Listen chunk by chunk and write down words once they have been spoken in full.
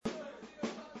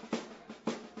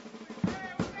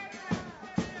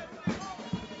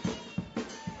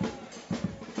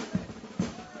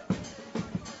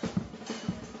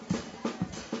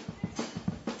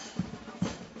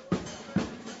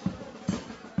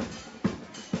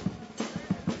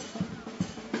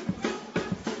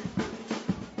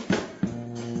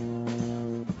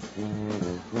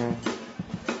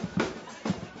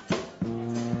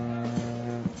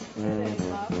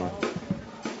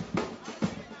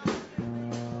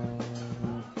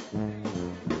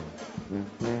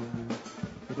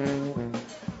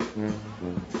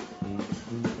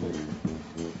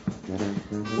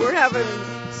We're having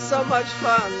so much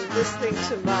fun listening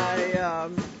to my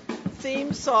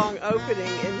theme song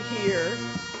opening in here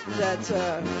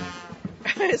that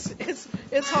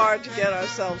it's hard to get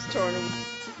ourselves torn and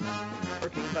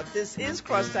working. But this is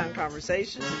Crosstown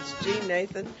Conversations. It's Jean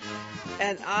Nathan,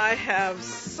 and I have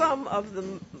some of the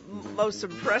most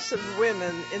impressive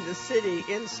women in the city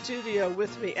in studio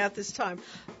with me at this time.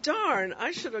 Darn,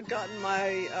 I should have gotten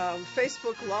my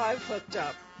Facebook Live hooked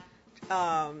up.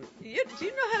 Do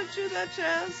you know how to do that,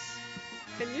 Jazz?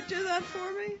 Can you do that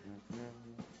for me?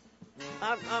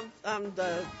 I'm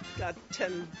got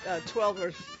 10, 12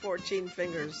 or 14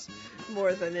 fingers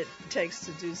more than it takes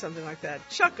to do something like that.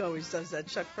 Chuck always does that,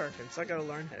 Chuck Perkins. I got to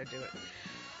learn how to do it.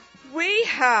 We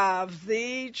have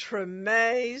the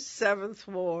Treme 7th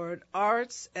Ward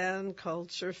Arts and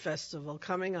Culture Festival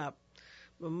coming up.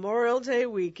 Memorial Day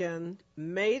weekend,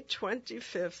 May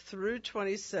 25th through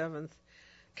 27th,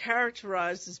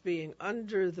 characterized as being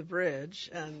under the bridge,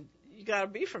 and you got to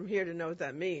be from here to know what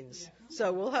that means. Yeah.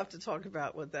 So we'll have to talk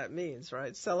about what that means,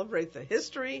 right? Celebrate the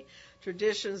history,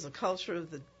 traditions, the culture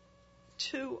of the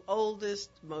two oldest,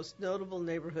 most notable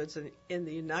neighborhoods in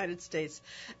the United States.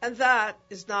 And that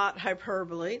is not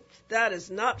hyperbole. That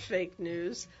is not fake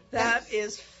news. That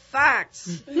is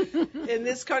facts. In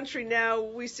this country now,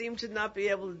 we seem to not be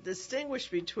able to distinguish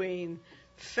between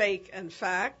fake and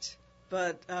fact.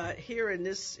 But here in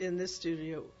this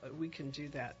studio, we can do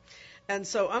that. And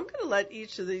so I'm going to let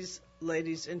each of these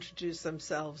ladies introduce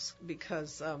themselves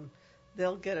because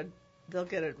they'll get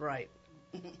it right.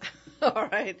 All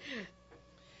right.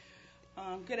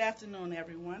 Good afternoon,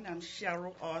 everyone. I'm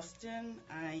Cheryl Austin.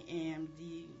 I am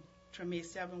the Treme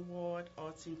 7th Ward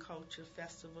Arts and Culture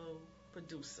Festival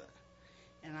producer.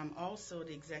 And I'm also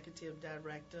the executive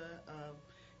director of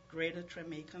Greater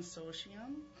Treme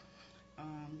Consortium.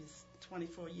 It's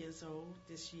 24 years old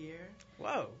this year.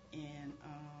 Whoa. And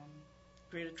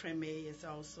Greater Treme is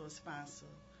also a sponsor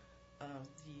of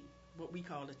what we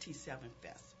call the T7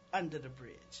 Fest, Under the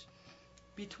Bridge,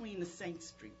 between the Saint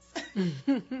Streets.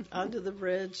 Under the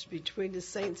bridge, between the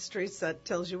Saint Streets, that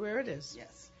tells you where it is.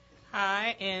 Yes.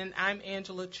 Hi, and I'm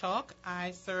Angela Chalk.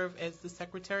 I serve as the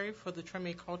secretary for the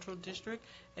Treme Cultural District,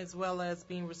 as well as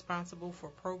being responsible for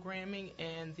programming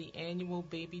and the annual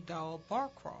Baby Doll Bar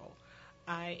Crawl.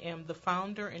 I am the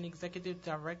founder and executive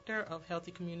director of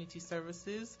Healthy Community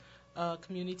Services, a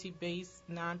community-based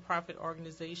nonprofit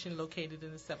organization located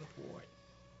in the 7th Ward.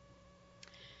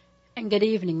 And good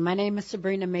evening. My name is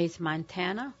Sabrina Mays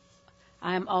Montana.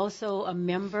 I am also a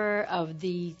member of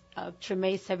the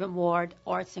Treme 7th Ward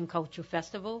Arts and Culture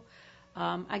Festival.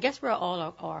 I guess we're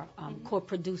all our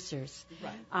co-producers.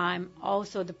 Right. I'm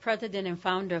also the president and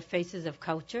founder of Faces of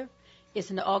Culture. It's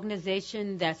an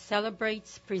organization that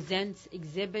celebrates, presents,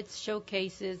 exhibits,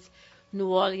 showcases New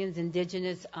Orleans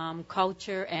indigenous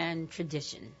culture and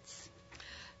traditions.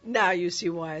 Now you see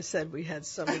why I said we had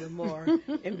some of the more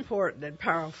important and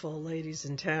powerful ladies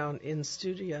in town in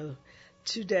studio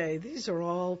today. These are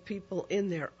all people in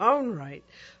their own right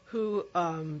who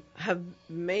have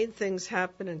made things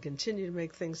happen and continue to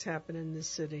make things happen in this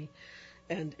city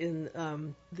and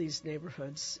in these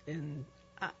neighborhoods.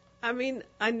 I mean,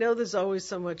 I know there's always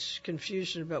so much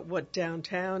confusion about what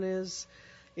downtown is.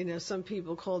 You know, some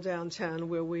people call downtown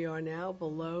where we are now,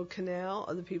 below Canal.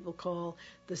 Other people call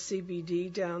the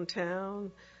CBD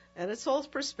downtown. And it's all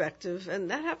perspective.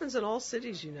 And that happens in all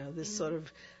cities, you know, this sort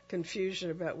of confusion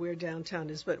about where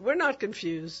downtown is. But we're not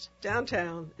confused.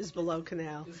 Downtown is below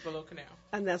Canal. It's below Canal.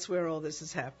 And that's where all this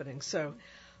is happening. So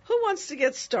who wants to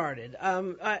get started?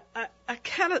 I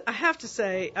have to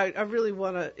say, I really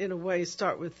want to, in a way,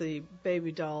 start with the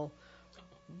Baby Doll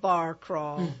Bar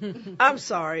Crawl. I'm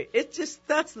sorry. It just,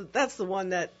 that's the one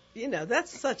that, you know,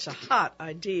 that's such a hot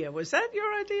idea. Was that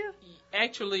your idea?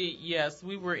 Actually, yes.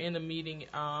 We were in a meeting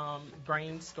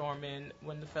brainstorming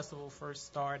when the festival first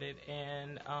started,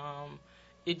 and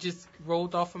it just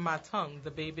rolled off of my tongue,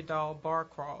 the Baby Doll Bar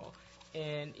Crawl.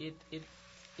 And it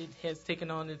has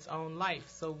taken on its own life.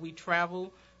 So we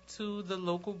travel to the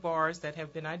local bars that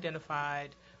have been identified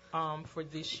for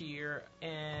this year,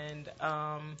 and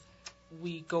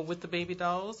we go with the baby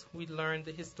dolls. We learn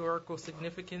the historical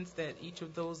significance that each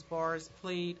of those bars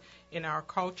played in our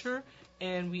culture,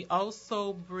 and we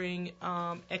also bring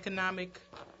economic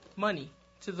money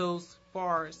to those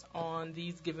bars on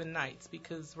these given nights,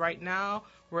 because right now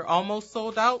we're almost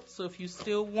sold out. So if you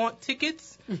still want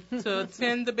tickets to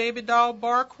attend the Baby Doll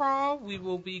Bar Crawl, we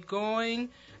will be going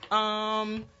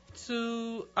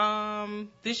to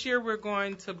this year we're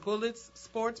going to Bullets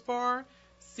Sports Bar,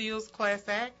 Seals Class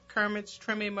Act, Kermit's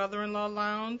Treme Mother-in-Law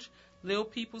Lounge, Lil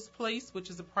People's Place, which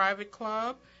is a private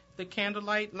club, the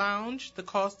Candlelight Lounge. The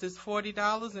cost is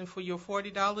 $40, and for your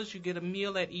 $40, you get a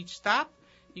meal at each stop.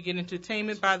 You get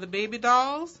entertainment by the baby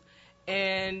dolls,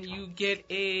 and you get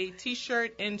a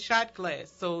T-shirt and shot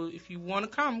glass. So if you want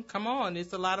to come on.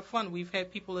 It's a lot of fun. We've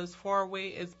had people as far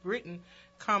away as Britain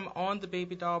come on the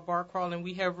Baby Doll Bar Crawl, and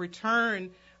we have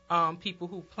returned people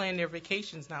who plan their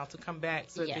vacations now to come back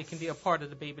so that they can be a part of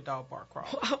the Baby Doll Bar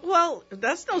Crawl. Well,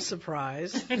 that's no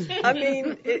surprise. I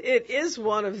mean, it is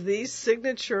one of these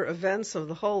signature events of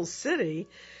the whole city,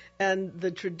 and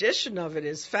the tradition of it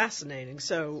is fascinating.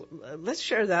 So let's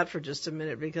share that for just a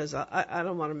minute, because I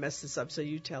don't want to mess this up, so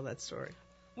you tell that story.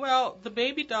 Well, the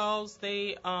baby dolls,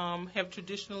 they have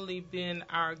traditionally been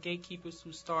our gatekeepers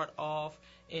who start off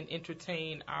and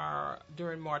entertain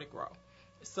during Mardi Gras.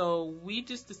 So we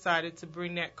just decided to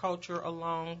bring that culture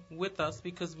along with us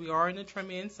because we are in the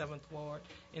Treme 7th Ward,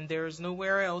 and there is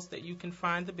nowhere else that you can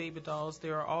find the baby dolls.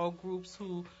 There are all groups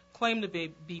who claim to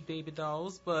be baby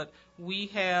dolls, but we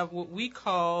have what we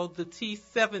call the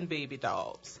T7 baby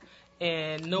dolls,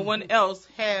 and no one else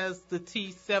has the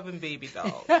T7 baby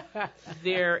dolls.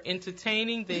 They're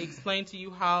entertaining. They explain to you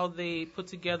how they put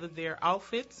together their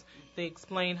outfits. They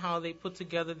explain how they put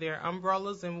together their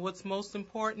umbrellas, and what's most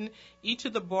important, each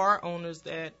of the bar owners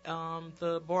at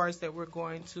the bars that we're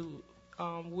going to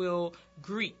will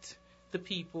greet the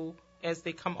people as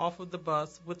they come off of the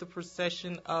bus with a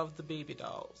procession of the baby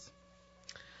dolls.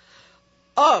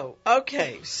 Oh,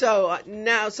 okay. So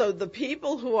so the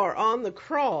people who are on the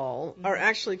crawl are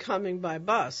actually coming by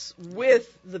bus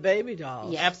with the baby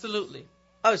dolls. Yes. Absolutely.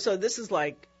 Oh, so this is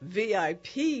like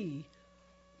VIP.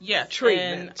 Yes,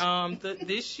 treatment. And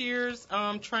this year's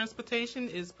transportation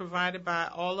is provided by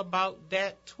All About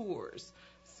That Tours.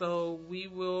 So we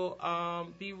will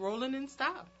be rolling in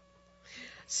style.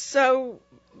 So,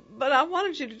 but I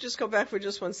wanted you to just go back for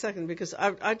just 1 second, because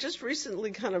I just recently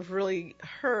kind of really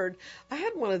heard, I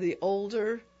had one of the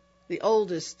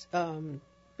oldest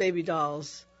baby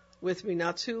dolls with me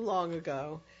not too long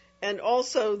ago. And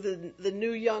also the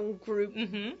new young group,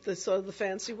 the sort of the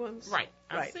fancy ones. Right.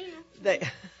 I've seen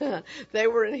them. They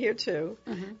were in here too.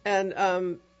 Mm-hmm.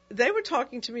 And they were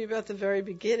talking to me about the very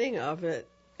beginning of it.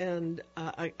 And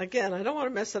again, I don't want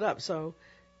to mess it up, so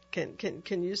can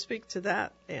you speak to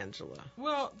that, Angela?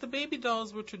 Well, the baby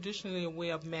dolls were traditionally a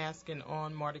way of masking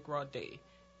on Mardi Gras Day.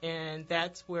 And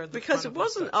that's where the because it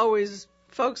wasn't always,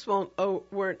 folks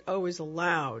weren't always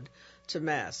allowed to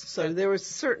mask. So there were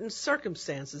certain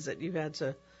circumstances that you had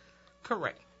to.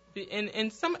 Correct.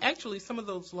 And some of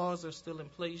those laws are still in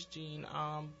place, Jean.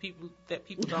 People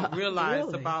don't realize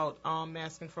really? About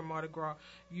masking for Mardi Gras.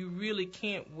 You really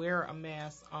can't wear a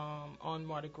mask on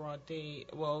Mardi Gras Day.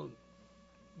 Well,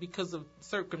 because of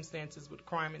circumstances with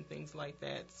crime and things like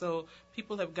that. So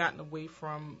people have gotten away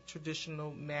from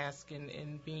traditional masking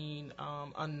and being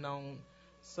unknown.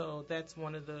 So that's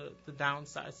one of the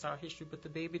downsides to our history. But the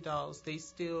baby dolls, they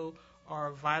still are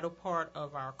a vital part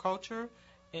of our culture.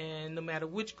 And no matter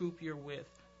which group you're with,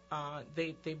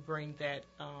 they bring that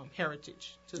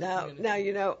heritage to the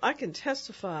community. Now, I can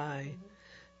testify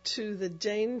to the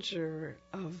danger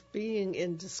of being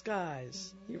in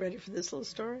disguise. You ready for this little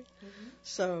story? Mm-hmm.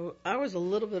 So I was a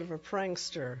little bit of a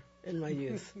prankster in my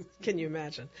youth. Can you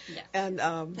imagine? Yes. And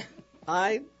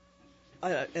I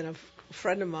and a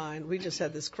friend of mine, we just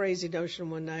had this crazy notion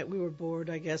one night. We were bored,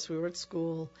 I guess. We were at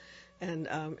school and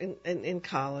in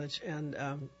college,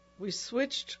 and we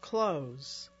switched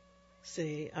clothes.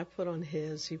 See, I put on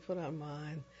his, he put on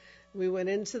mine. We went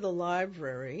into the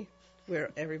library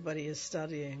where everybody is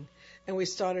studying, and we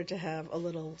started to have a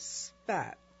little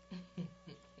spat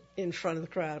in front of the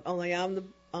crowd. Only I'm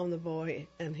the boy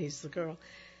and he's the girl.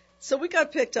 So we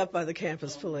got picked up by the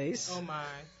campus police. Oh my!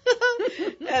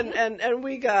 and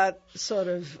we got sort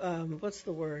of what's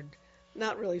the word?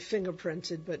 Not really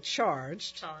fingerprinted, but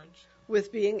charged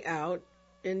with being out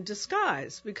in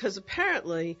disguise, because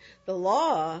apparently the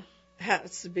law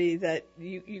has to be that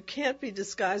you can't be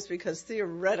disguised, because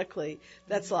theoretically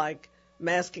that's like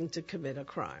masking to commit a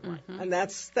crime. Mm-hmm. And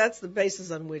that's the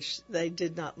basis on which they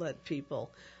did not let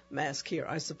people mask here,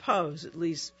 I suppose, at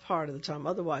least part of the time.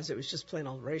 Otherwise it was just plain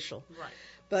old racial. Right.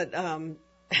 But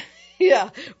yeah,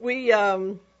 we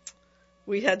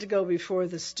had to go before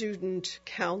the student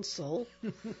council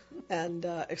and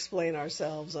explain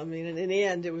ourselves. I mean, and in the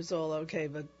end, it was all okay,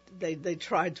 but they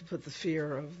tried to put the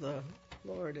fear of the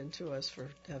Lord into us for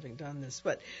having done this.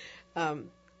 But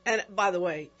and by the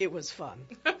way, it was fun.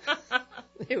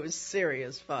 It was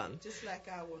serious fun. Just like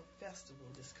our festival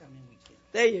this coming weekend.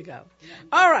 There you go.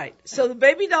 All right, so the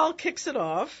baby doll kicks it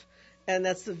off, and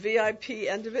that's the VIP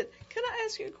end of it. Can I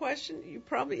ask you a question?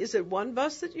 Is it one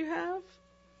bus that you have?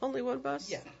 Only one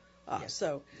bus? Yeah. Yes.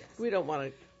 So Yes. we don't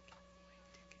want to.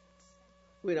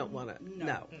 We don't want to.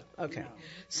 No. Okay. No.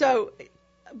 So,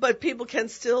 but people can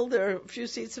still. There are a few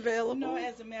seats available. No,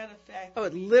 as a matter of fact. Oh,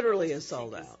 it we literally closed is the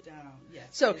sold tickets out. down. Yes.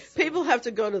 So it's people sold have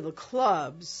to go to the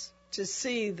clubs to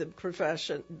see the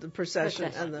procession,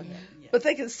 and the. out. Yeah. But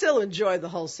they can still enjoy the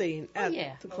whole scene at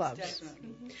yeah. the Most clubs.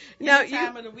 definitely. Now Any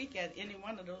time of the week at any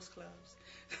one of those clubs.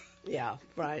 Yeah,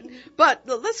 right. But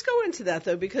let's go into that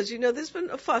though, because there's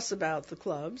been a fuss about the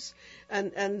clubs,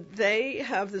 and they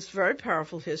have this very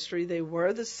powerful history. They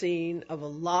were the scene of a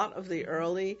lot of the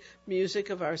early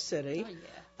music of our city,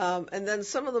 and then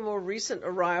some of the more recent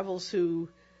arrivals who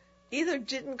either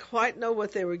didn't quite know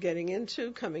what they were getting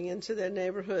into coming into their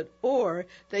neighborhood, or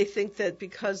they think that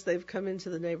because they've come into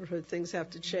the neighborhood, things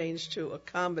have to change to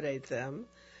accommodate them.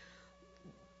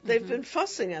 They've been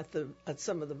fussing at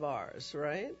some of the bars,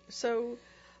 right? So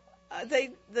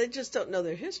they just don't know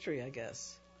their history, I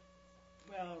guess.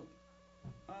 Well,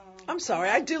 I'm sorry,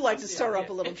 I do like to stir up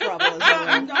a little trouble. As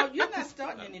well. no, you're not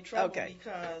starting any trouble Okay.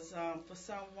 because for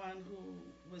someone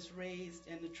who was raised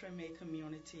in the Treme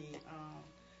community,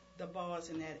 the bars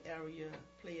in that area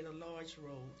played a large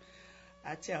role.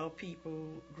 I tell people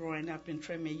growing up in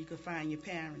Treme, you could find your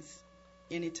parents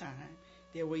anytime.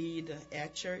 They were either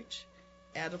at church,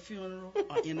 at a funeral,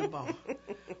 or in a bar.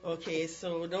 Okay,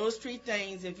 so those three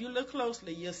things, if you look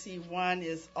closely, you'll see one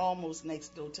is almost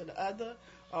next door to the other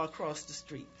or across the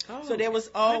street. Oh, so there was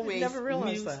always never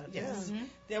realized music. that. Yes, Yeah.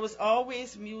 there was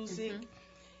always music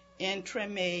in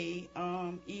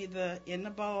Treme, either in the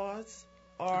bars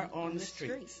or on the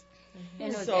streets.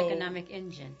 And it was So- economic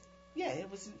engine. Yeah,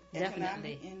 it was an Definitely.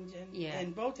 economic engine Yeah.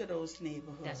 in both of those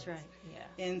neighborhoods. That's right.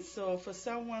 Yeah. And so for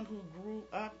someone who grew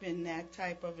up in that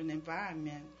type of an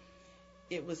environment,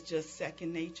 it was just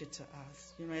second nature to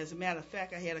us. As a matter of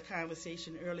fact, I had a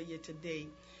conversation earlier today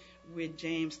with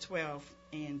James 12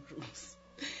 Andrews.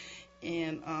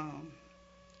 And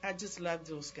I just love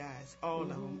those guys, all of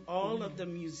them, all of the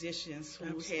musicians who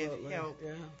Absolutely. have helped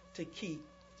Yeah. to keep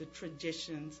the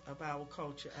traditions of our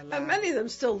culture alive. And many of them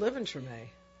still live in Treme.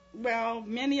 Well,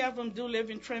 many of them do live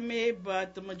in Treme,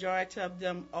 but the majority of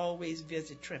them always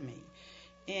visit Treme.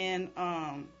 And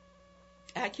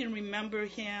I can remember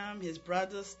him, his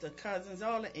brothers, the cousins,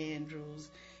 all the Andrews,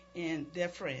 and their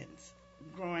friends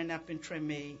growing up in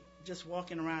Treme, just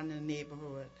walking around in the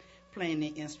neighborhood, playing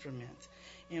their instruments.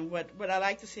 And what I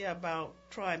like to say about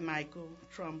Troy Michael,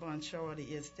 trombone shorty,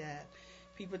 is that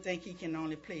people think he can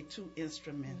only play two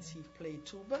instruments. He played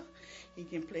tuba, he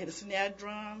can play the snare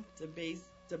drum, the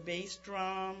bass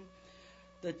drum,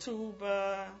 the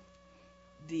tuba,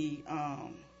 the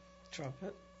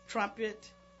trumpet,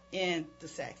 and the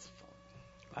saxophone.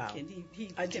 Wow. And he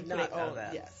I can did play not know all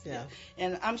that. Yes, Yeah.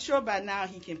 and I'm sure by now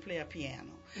he can play a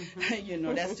piano.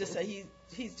 That's just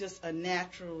he's just a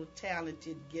natural,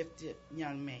 talented, gifted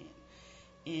young man.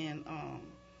 And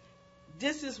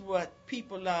this is what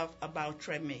people love about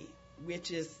Treme, which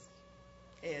has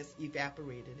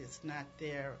evaporated. It's not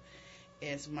there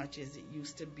as much as it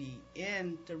used to be.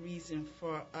 And the reason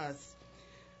for us,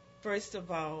 first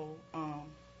of all,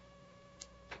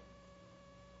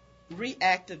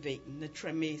 reactivating the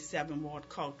Treme 7 Ward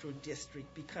Cultural District,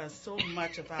 because so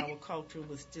much of our culture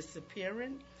was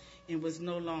disappearing and was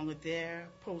no longer there.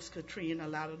 Post-Katrina, a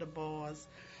lot of the bars,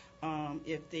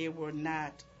 if they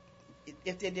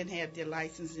didn't have their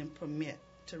license and permit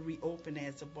to reopen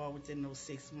as a bar within those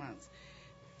 6 months,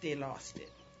 they lost it.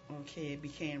 Okay, it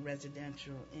became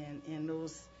residential, and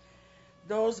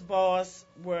those bars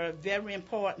were very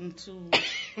important to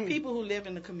people who live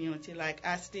in the community, like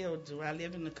I still do. I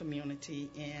live in the community,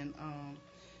 and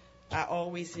I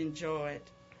always enjoyed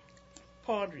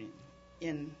partying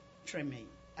in Treme.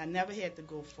 I never had to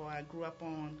go far. I grew up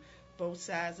on both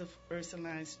sides of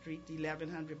Ursuline Street, the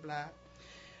 1100 block.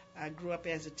 I grew up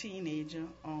as a teenager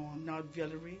on North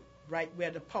Villery, right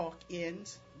where the park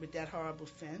ends with that horrible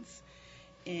fence.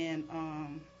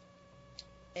 And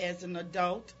as an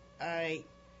adult, I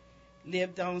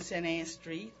lived on St. Anne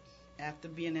Street after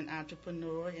being an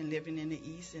entrepreneur and living in the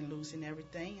East and losing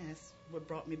everything. That's what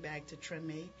brought me back to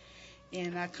Treme.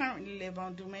 And I currently live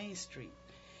on Dumaine Street.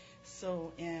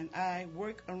 So, and I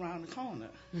work around the corner.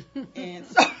 And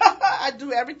so I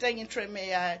do everything in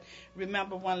Treme. I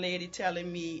remember one lady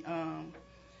telling me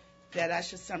that I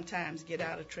should sometimes get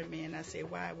out of Treme, and I say,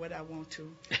 why would I want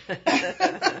to?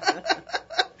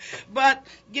 But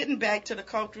getting back to the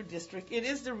cultural district, it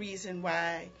is the reason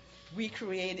why we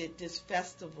created this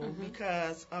festival,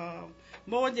 because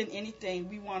more than anything,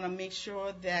 we want to make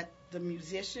sure that the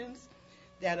musicians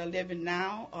that are living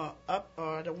now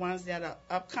or the ones that are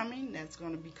upcoming, that's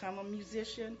going to become a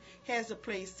musician, has a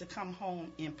place to come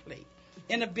home and play.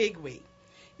 in a big way.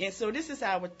 And so this is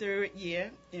our third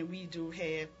year, and we do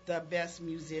have the best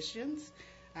musicians.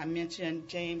 I mentioned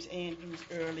James Andrews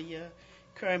earlier,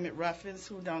 Kermit Ruffins,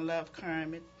 who don't love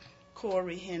Kermit,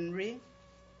 Corey Henry.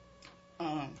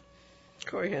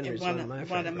 Corey Henry's one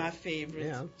of my favorites.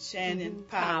 Yeah. Shannon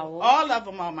Powell. All of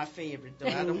them are my favorite, though.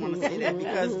 I don't want to say that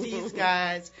because these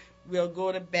guys will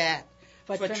go to bat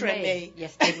for Treme.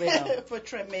 Yes, they will. For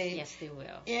Treme. Yes, they will.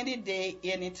 Any day,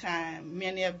 any time.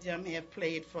 Many of them have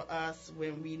played for us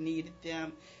when we needed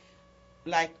them.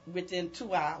 Like within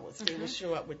 2 hours, they will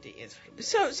show up with the instruments.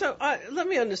 So let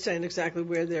me understand exactly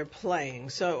where they're playing.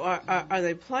 So are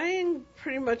they playing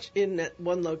pretty much in that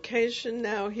one location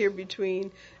now, here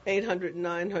between 800 and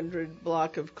 900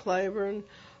 block of Claiborne?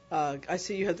 I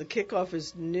see you have the kickoff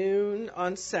is noon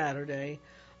on Saturday.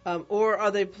 Or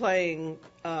are they playing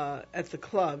at the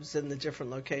clubs in the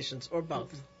different locations, or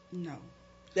both? No.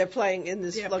 They're playing in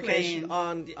this location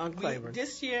on Claiborne.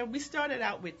 This year, we started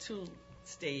out with 2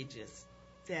 stages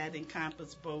that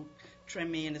encompass both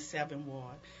Treme and the 7th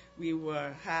Ward. We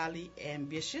were highly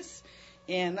ambitious,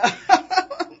 and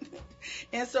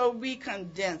and so we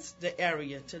condensed the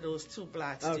area to those 2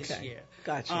 blocks this year.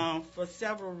 Gotcha. For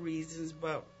several reasons,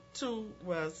 but 2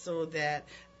 was so that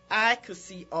I could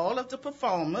see all of the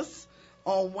performers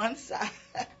on one side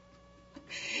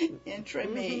in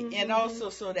Treme, and also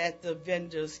so that the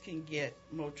vendors can get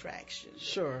more traction.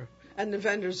 Sure. And the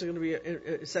vendors are going to be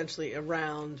essentially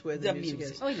around where the music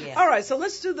is. Oh, yeah. All right, so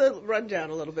let's do the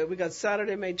rundown a little bit. We got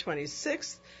Saturday, May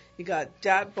 26th. You got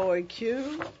Dat Boy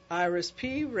Q, Iris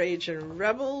P, Ragin'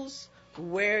 Rebels,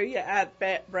 Where You At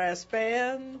Brass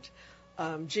Band,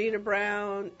 Gina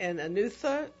Brown, and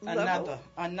Anutha.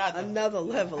 Another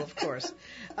level, of course.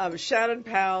 Shannon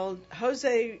Powell,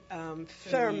 Jose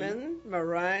Furman,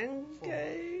 Meringue,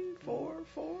 4.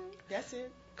 That's it.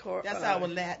 That's our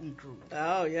Latin group.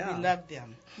 Oh, yeah. We love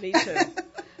them. Me too.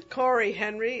 Corey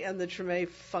Henry and the Treme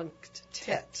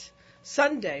Funktet.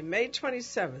 Sunday, May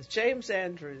 27th, James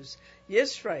Andrews,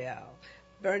 Yisrael,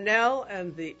 Burnell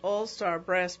and the All-Star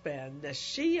Brass Band,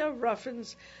 Nashia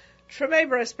Ruffins, Treme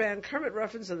Brass Band, Kermit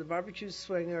Ruffins and the Barbecue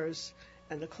Swingers,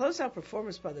 and the closeout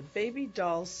performance by the Baby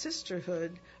Doll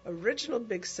Sisterhood, Original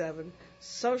Big 7,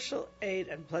 Social Aid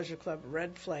and Pleasure Club,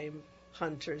 Red Flame,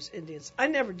 Hunters, Indians. I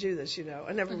never do this,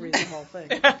 I never read the whole thing.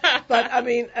 But I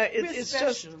mean, it's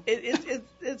just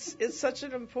it's such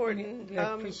an important. We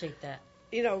appreciate that.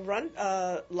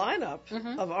 Lineup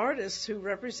of artists who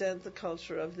represent the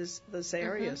culture of this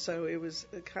area. So it was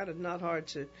kind of not hard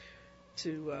to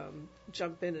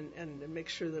jump in and make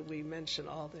sure that we mention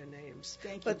all their names.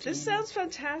 Thank you, but this Jeannie. sounds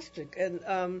fantastic.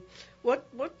 And what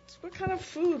kind of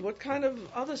food, what kind of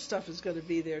other stuff is going to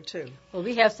be there too? Well,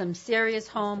 we have some serious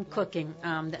home cooking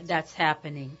that's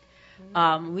happening.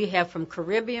 We have from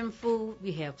Caribbean food,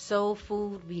 we have soul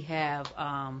food, we have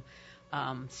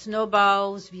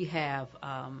snowballs, we have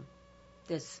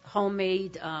this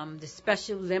homemade, the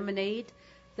special lemonade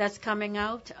that's coming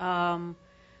out.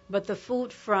 But the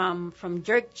food from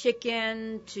jerk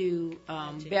chicken to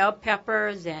bell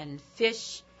peppers and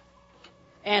fish,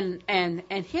 and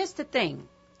here's the thing,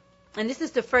 and this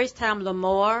is the first time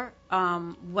Lamore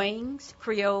wings,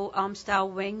 Creole style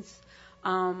wings,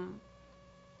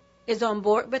 is on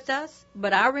board with us.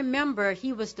 But I remember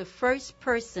he was the first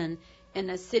person in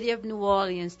the city of New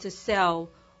Orleans to sell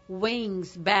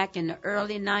wings back in the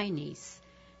early 90s,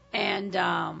 and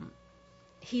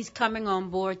he's coming on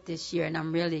board this year, and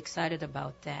I'm really excited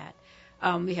about that.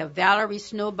 We have Valerie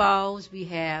Snowballs. We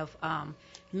have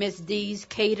Miss D's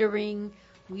Catering.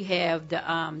 We have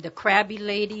the Krabby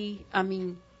Lady.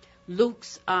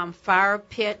 Luke's Fire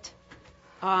Pit.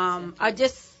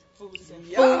 Food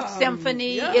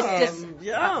Symphony. Yum, It's just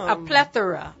a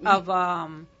plethora of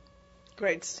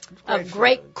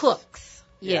great cooks.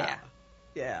 Yeah.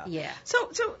 Yeah. So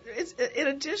it's, in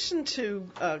addition to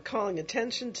calling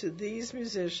attention to these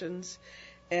musicians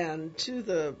and to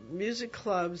the music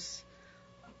clubs,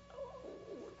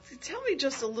 tell me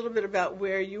just a little bit about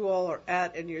where you all are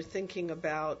at and you're thinking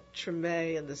about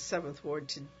Treme and the 7th Ward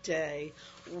today,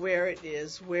 where it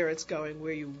is, where it's going,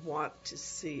 where you want to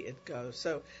see it go.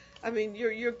 So,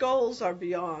 your goals are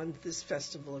beyond this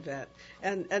festival event,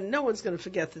 and no one's going to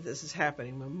forget that this is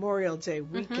happening. Memorial Day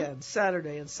weekend,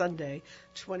 Saturday and Sunday,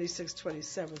 26th,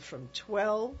 27th, from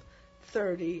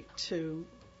 12:30 to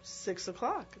 6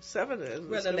 o'clock. 7.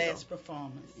 Well, the last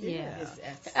performance. Yeah. Is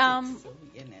at 6, so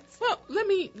we in that. Well, let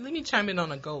me chime in on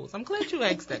the goals. I'm glad you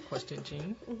asked that question,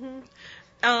 Jean.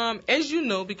 As you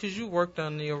know, because you worked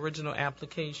on the original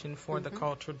application for the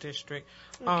Cultural District,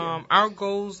 our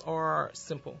goals are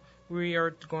simple. we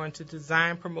are going to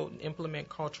design, promote, and implement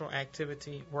cultural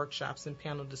activity, workshops, and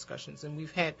panel discussions. And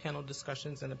we've had panel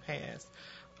discussions in the past.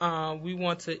 We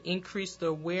want to increase the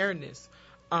awareness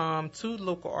to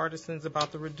local artisans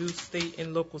about the reduced state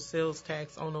and local sales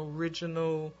tax on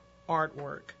original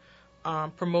artwork.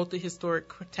 Promote the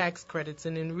historic tax credits.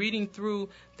 And in reading through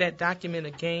that document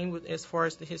again, as far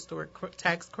as the historic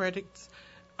tax credits,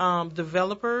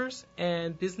 developers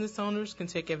and business owners can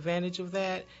take advantage of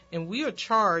that. And we are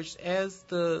charged as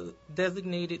the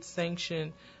designated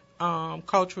sanctioned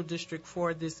cultural district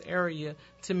for this area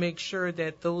to make sure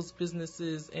that those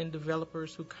businesses and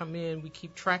developers who come in, we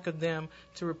keep track of them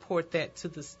to report that to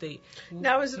the state.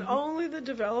 Now, is it only the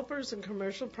developers and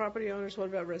commercial property owners? What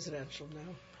about residential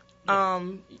now?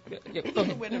 Yeah, go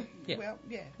ahead. Yeah. Yeah. Well,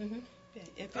 yeah. Mm-hmm. Yeah.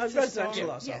 If it's Residential historic,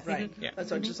 also, yes. right. Yeah.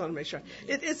 That's what I just want to make sure.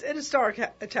 It's an historic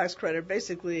tax credit.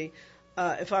 Basically,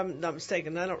 if I'm not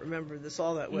mistaken, I don't remember this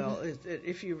all that well,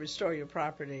 if you restore your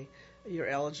property, you're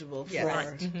eligible for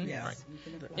Yes. Mhm. yes,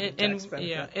 Right. the And tax benefit.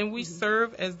 yeah, and we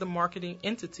serve as the marketing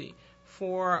entity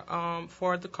for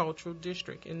the cultural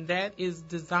district, and that is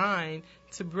designed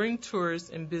to bring tourists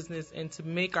and business and to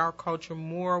make our culture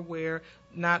more aware,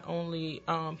 not only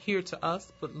here to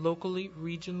us, but locally,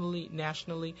 regionally,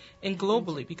 nationally, and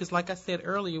globally. Because like I said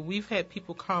earlier, we've had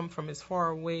people come from as far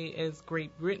away as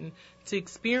Great Britain to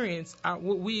experience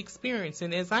what we experience.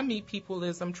 And as I meet people,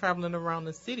 as I'm traveling around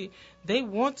the city, they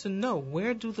want to know,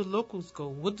 where do the locals go?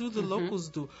 What do the locals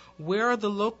do? Where are the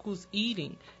locals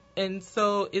eating? And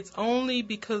so it's only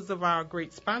because of our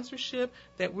great sponsorship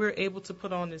that we're able to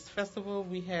put on this festival.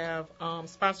 We have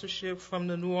sponsorship from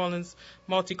the New Orleans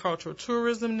Multicultural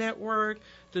Tourism Network,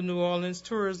 the New Orleans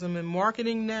Tourism and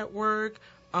Marketing Network,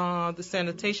 the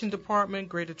Sanitation Department,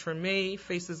 Greater Treme,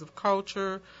 Faces of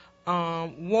Culture,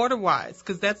 Waterwise,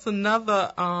 because that's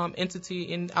another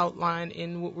entity outline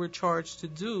in what we're charged to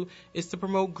do, is to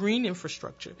promote green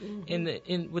infrastructure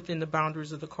within the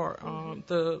boundaries of the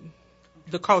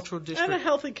cultural district. And a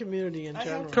healthy community in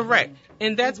general. Correct.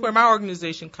 And that's where my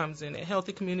organization comes in. At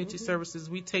Healthy Community Services,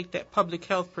 we take that public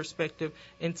health perspective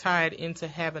and tie it into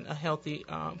having a healthy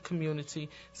community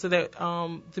so that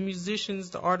the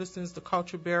musicians, the artisans, the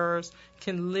culture bearers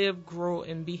can live, grow,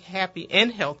 and be happy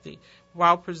and healthy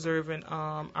while preserving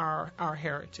our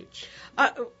heritage.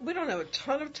 We don't have a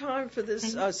ton of time for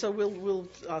this, so we'll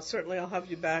certainly I'll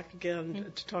have you back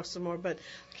again to talk some more. But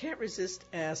I can't resist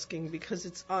asking, because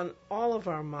it's on all of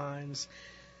our minds.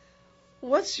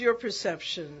 What's your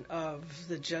perception of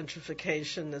the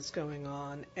gentrification that's going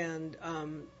on? And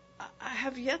I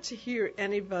have yet to hear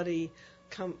anybody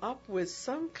come up with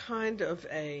some kind of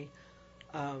a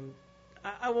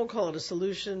I won't call it a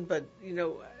solution, but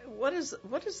what is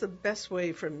the best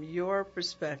way from your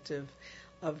perspective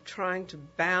of trying to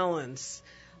balance,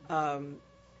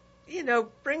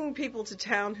 bringing people to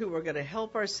town who are going to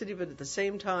help our city, but at the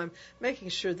same time making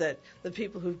sure that the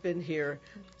people who've been here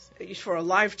for a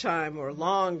lifetime or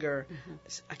longer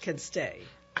can stay?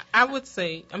 I would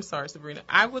say, I'm sorry, Sabrina,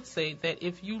 I would say that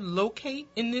if you locate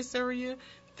in this area,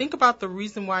 think about the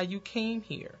reason why you came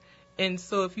here. And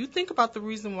so if you think about the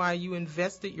reason why you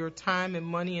invested your time and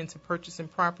money into purchasing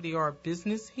property or a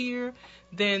business here,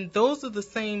 then those are the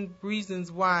same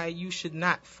reasons why you should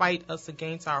not fight us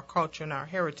against our culture and our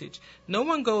heritage. No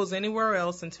one goes anywhere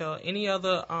else and tell any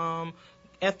other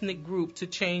ethnic group to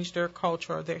change their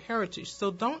culture or their heritage.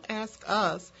 So don't ask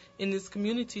us in this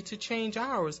community to change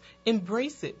ours.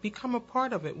 Embrace it. Become a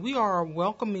part of it. We are a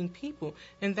welcoming people.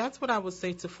 And that's what I would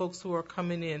say to folks who are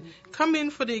coming in. Come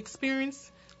in for the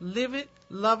experience. Live it,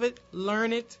 love it,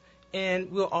 learn it,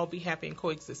 and we'll all be happy and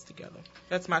coexist together.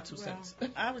 That's my 2 cents.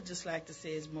 I would just like to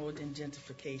say it's more than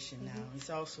gentrification now.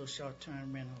 It's also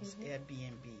short-term rentals,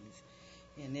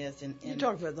 Airbnbs. And there's You're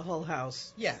talking about the whole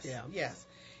house. Yes, Yeah. yes.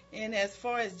 And as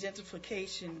far as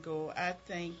gentrification go, I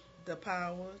think the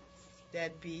powers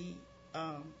that be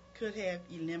could have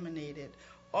eliminated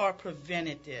or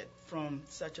prevented it from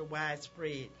such a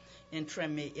widespread in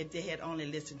Treme if they had only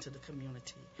listened to the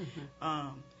community.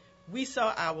 We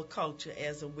saw our culture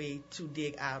as a way to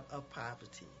dig out of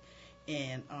poverty.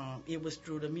 And it was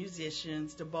through the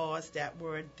musicians, the bars that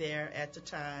were there at the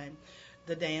time,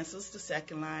 the dancers, the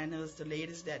second liners, the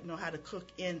ladies that know how to cook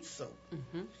in soap.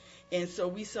 And so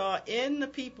we saw in the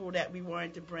people that we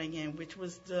wanted to bring in, which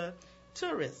was the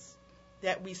tourists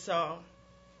that we saw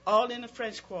all in the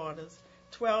French Quarters,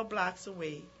 12 blocks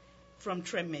away from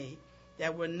Treme,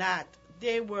 that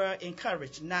they were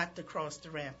encouraged not to cross the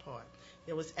rampart.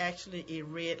 There was actually a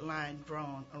red line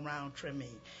drawn around Treme.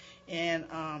 And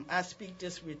I speak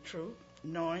this with truth,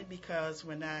 knowing because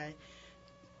when I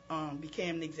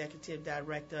became the executive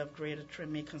director of Greater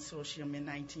Treme Consortium in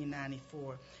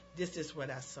 1994, this is what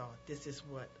I saw. This is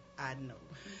what I know.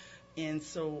 Mm-hmm. And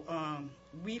so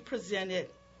we presented,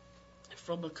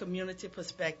 from a community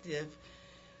perspective,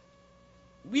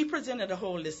 we presented a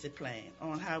holistic plan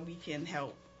on how we can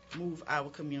help move our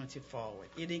community forward.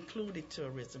 It included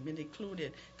tourism. It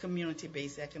included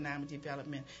community-based economic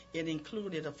development. It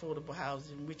included affordable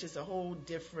housing, which is a whole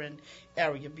different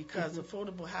area, because mm-hmm.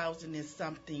 affordable housing is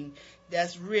something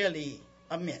that's really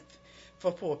a myth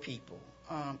for poor people.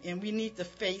 And we need to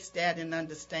face that and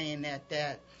understand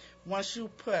that once you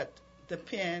put the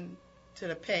pen to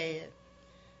the pad,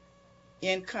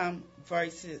 income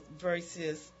versus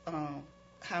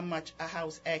how much a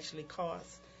house actually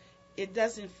costs, it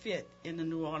doesn't fit in the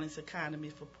New Orleans economy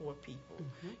for poor people.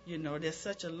 Mm-hmm. You know, there's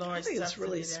such a large subsidy. I think it's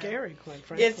really scary, quite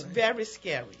frankly. It's very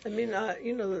scary. I mean, when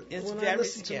I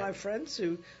listen to my friends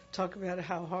who talk about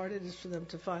how hard it is for them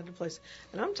to find a place,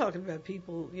 and I'm talking about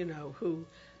people, who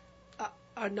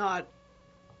are not,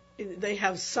 they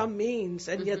have some means,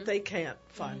 and mm-hmm. yet they can't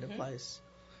find mm-hmm. a place.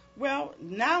 Well,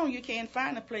 now you can't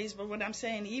find a place, but what I'm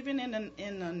saying, even in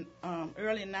the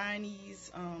early 90s,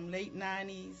 late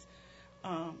 90s,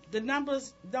 the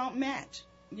numbers don't match.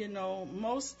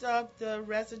 Most of the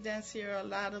residents here, a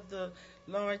lot of the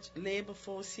large labor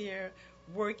force here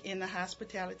work in the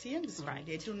hospitality industry. Right.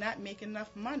 They do not make enough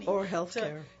money. Or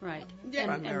healthcare. Right.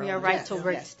 Yeah. And we are right to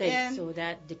work states, so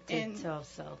that dictates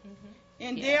also. Mm-hmm.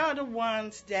 And they are the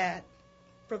ones that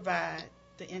provide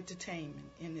the entertainment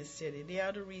in this city. They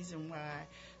are the reason why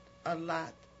a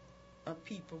lot of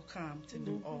people come to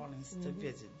New Orleans to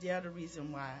visit. They are the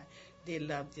reason why they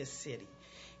love this city.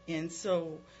 And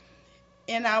so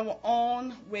in our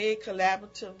own way,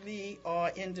 collaboratively or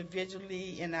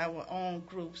individually, in our own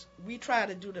groups, we try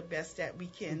to do the best that we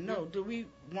can. Mm-hmm. No. Do we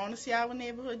want to see our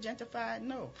neighborhood gentrified?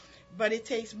 No. But it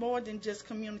takes more than just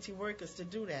community workers to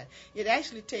do that. It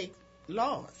actually takes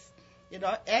laws. It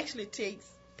actually takes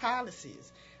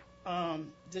policies.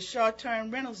 The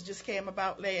short-term rentals just came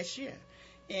about last year,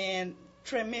 and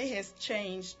Treme has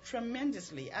changed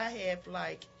tremendously. I have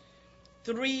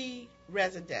 3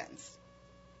 residents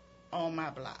on my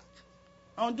block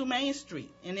on Dumaine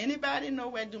Street, and anybody know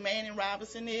where Dumaine and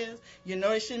Robinson is?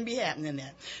 It shouldn't be happening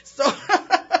there. So,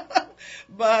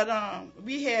 but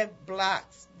we have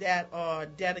blocks that are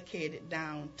dedicated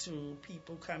down to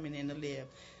people coming in to live.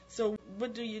 So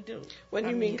what do you do? When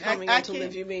you mean coming in to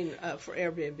live, you mean for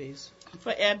Airbnbs?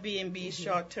 For Airbnb, mm-hmm.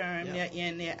 short term, yeah. They're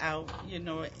in, they're out.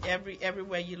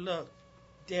 Everywhere you look,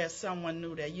 there's someone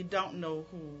new there. You don't know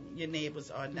who your neighbors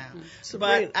are now. Mm-hmm.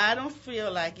 But I don't feel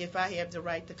like if I have the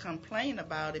right to complain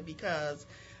about it, because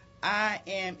I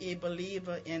am a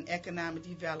believer in economic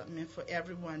development for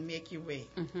everyone. Make your way.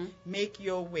 Mm-hmm. Make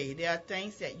your way. There are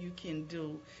things that you can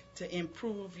do to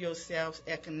improve yourselves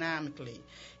economically.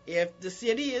 If the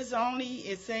city is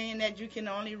saying that you can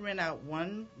only rent out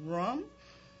one room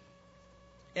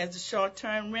as a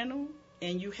short-term rental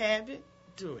and you have it,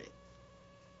 do it.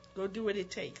 Go do what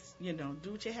it takes. Do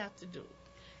what you have to do.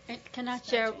 And can I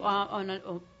share on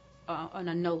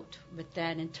a note with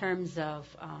that in terms of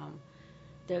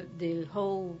the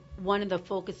whole, one of the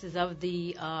focuses of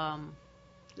the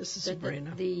this is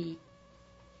Sabrina. The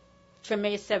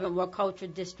Treme 7 Ward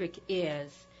Cultural District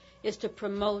is to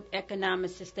promote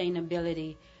economic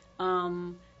sustainability.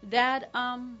 That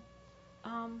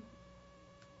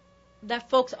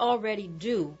folks already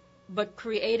do, but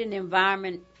create an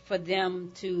environment for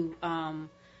them to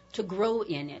grow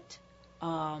in it.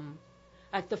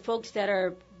 Like the folks that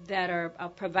are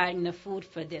providing the food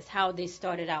for this, how they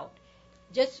started out,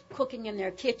 just cooking in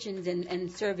their kitchens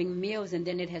and serving meals, and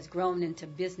then it has grown into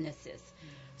businesses. Mm-hmm.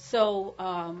 So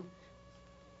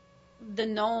the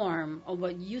norm, or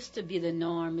what used to be the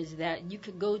norm, is that you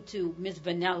could go to Miss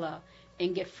Vanilla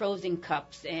and get frozen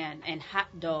cups and hot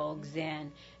dogs,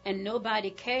 and nobody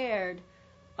cared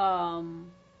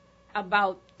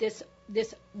about this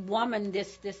woman,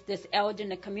 this elder in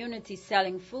the community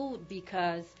selling food,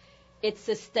 because it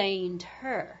sustained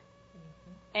her.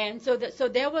 And so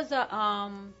there was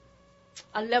a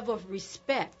level of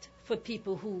respect for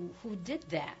people who did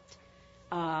that.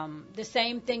 The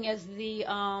same thing as the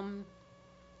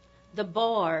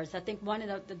bars. I think one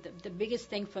of the biggest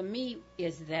thing for me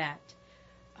is that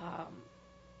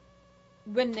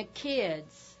when the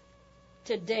kids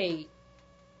today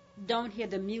don't hear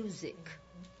the music,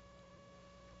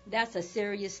 that's a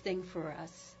serious thing for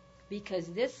us, because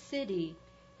this city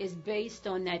is based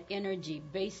on that energy,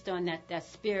 based on that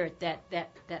spirit,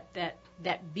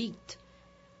 that beat,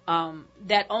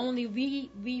 that only we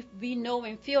know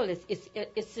and feel.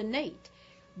 It's innate.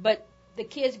 But the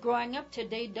kids growing up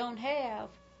today don't have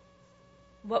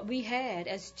what we had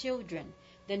as children.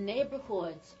 The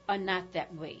neighborhoods are not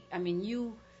that way. I mean,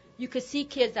 you could see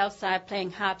kids outside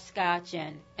playing hopscotch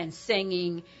and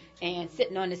singing and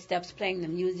sitting on the steps playing the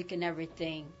music and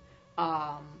everything.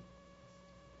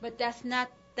 But that's not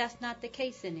the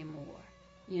case anymore,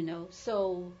 you know.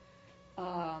 So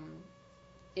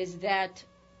is that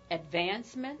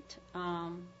advancement?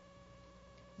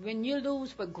 When you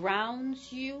lose what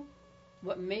grounds you,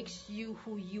 what makes you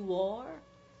who you are,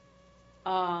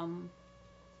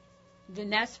 then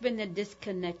that's when the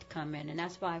disconnect come in, and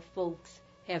that's why folks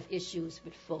have issues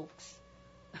with folks.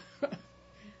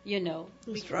 You know,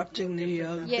 disrupting the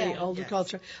Yeah. older Yes.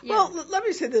 culture. Yeah. Well, let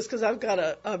me say this because I've got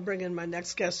to bring in my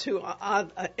next guest, who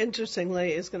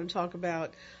interestingly is going to talk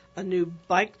about a new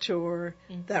bike tour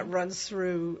that runs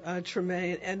through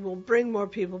Tremaine, and will bring more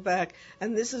people back.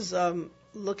 And this is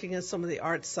looking at some of the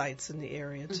art sites in the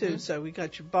area too. So we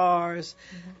got your bars,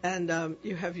 and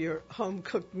you have your home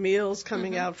cooked meals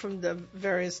coming out from the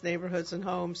various neighborhoods and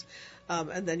homes,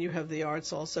 and then you have the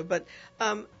arts also. But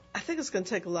I think it's going to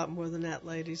take a lot more than that,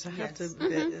 ladies. I have to be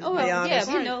Oh, well,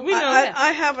 honest. yeah, we know.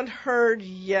 I haven't heard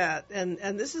yet, and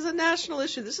this is a national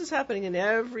issue. This is happening in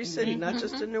every city, not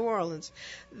just in New Orleans,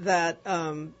 that,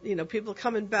 people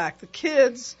coming back. The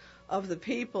kids of the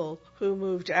people who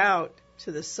moved out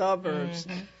to the suburbs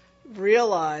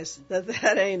realize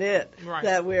that ain't it, Right.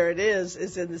 that where it is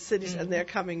in the cities, and they're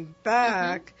coming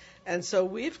back. And so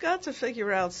we've got to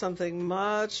figure out something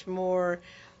much more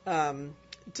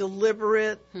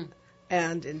deliberate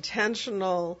and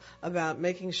intentional about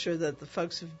making sure that the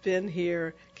folks who've been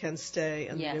here can stay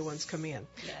and the new ones come in.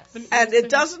 Yes. And it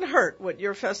doesn't hurt what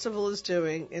your festival is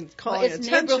doing in calling it's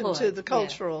attention to neighborhood. the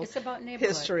cultural Yeah. It's about neighborhood.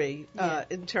 history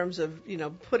in terms of,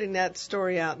 putting that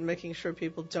story out and making sure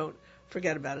people don't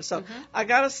forget about it. So I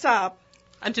got to stop.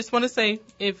 I just want to say,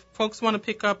 if folks want to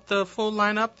pick up the full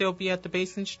lineup, they'll be at the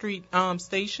Basin Street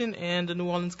station and the New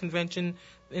Orleans Convention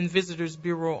and Visitors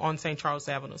Bureau on St. Charles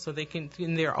Avenue. So they can,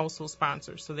 and they're also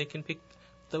sponsors, so they can pick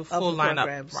the full lineup.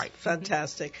 Programs. Right.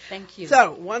 Fantastic. Thank you.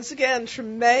 So, once again,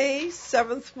 Tremay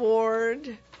 7th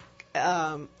Ward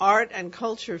Art and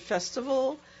Culture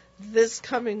Festival this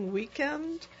coming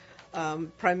weekend,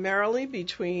 primarily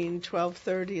between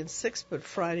 12:30 and 6, but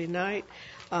Friday night.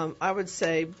 I would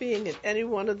say being at any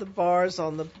one of the bars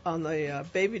on the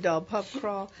Baby Doll Pub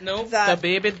Crawl. No, the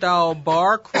Baby Doll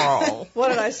Bar Crawl. What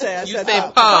did I say? I You said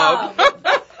say pub.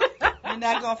 You're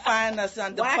not going to find us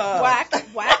under Whack, pub.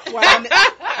 whack, whack.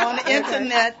 On the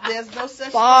internet, there's no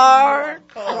such Bar thing.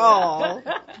 Crawl,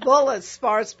 Bullets,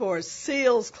 Sparksports,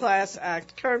 Seals Class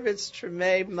Act, Kermit's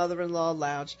Tremay Mother-in-Law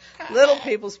Lounge, Little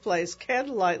People's Place,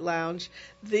 Candlelight Lounge.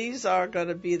 These are going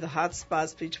to be the hot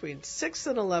spots between 6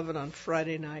 and 11 on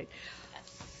Friday night.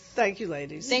 Thank you,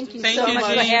 ladies. Thank you Thank so you,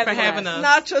 much Jean, for having us.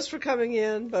 Not just for coming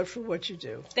in, but for what you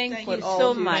do. Thank Thank you you What all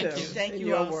so of you much. do Thank in you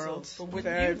your also world. for what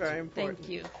Very, you very do. important. Thank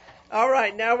you. All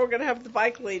right, now we're going to have the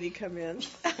bike lady come in.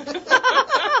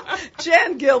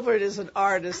 Jan Gilbert is an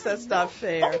artist. That's not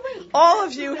fair. Oh, wait. All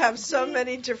of you have so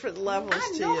many different levels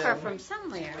I to know you. her from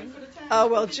somewhere. Oh,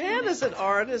 well, Jan is an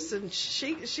artist, and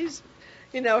she's,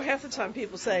 half the time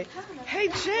people say, "Hey,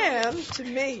 Jan," to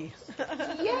me.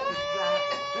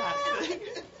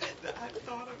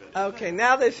 Okay,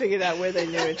 now they figured out where they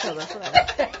knew each other from.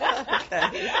 Okay.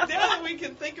 Now that we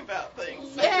can think about things.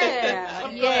 Yeah,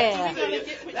 yeah.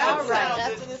 That All right.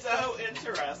 sounded so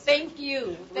interesting. Thank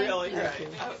you. Thank Really you. great.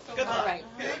 Good luck. All right.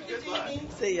 Good luck.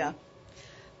 See ya.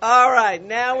 All right,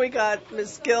 now we got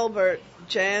Miss Gilbert,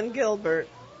 Jan Gilbert,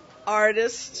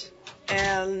 artist,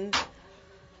 and,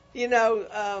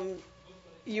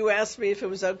 you asked me if it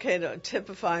was okay to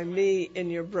typify me in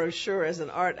your brochure as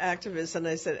an art activist, and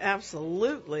I said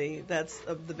absolutely, that's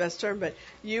the best term, but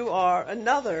you are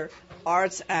another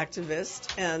arts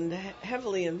activist and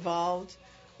heavily involved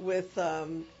with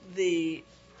the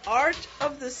art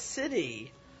of the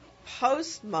city,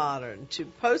 postmodern to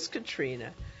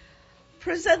post-Katrina,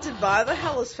 presented by the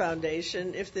Hellas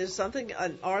Foundation. If there's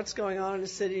an arts going on in the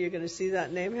city, you're going to see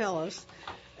that name Hellas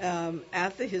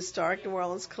at the Historic New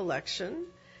Orleans Collection.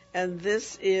 And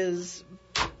this it's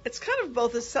kind of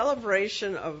both a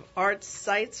celebration of art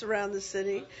sites around the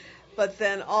city, but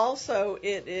then also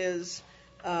it is,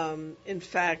 in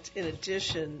fact, in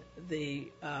addition,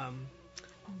 the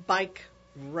bike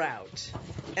route.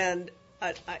 And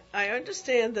I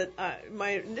understand that my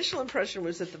initial impression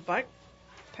was that the bike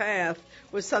path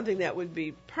was something that would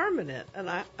be permanent, and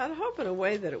I hope in a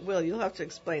way that it will. You'll have to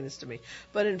explain this to me.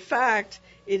 But in fact,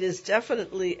 it is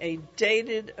definitely a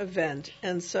dated event,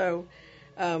 and so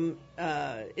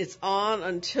it's on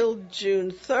until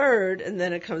June 3rd, and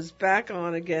then it comes back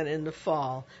on again in the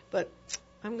fall. But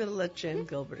I'm going to let Jan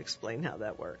Gilbert explain how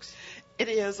that works. It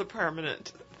is a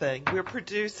permanent thing. We're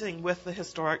producing with the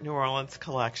Historic New Orleans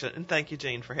Collection, and thank you,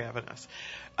 Jean, for having us,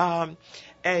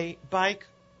 a bike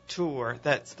tour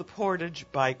that's the Portage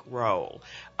Bike Roll.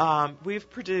 We've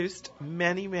produced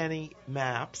many, many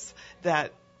maps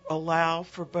that allow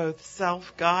for both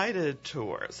self-guided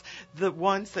tours. The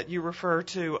ones that you refer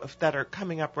to that are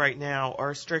coming up right now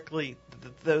are strictly,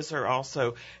 those are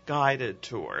also guided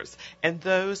tours. And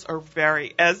those are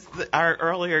very, as our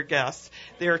earlier guests,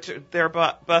 their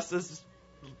buses,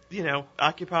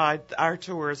 occupied. Our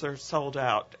tours are sold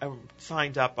out,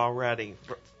 signed up already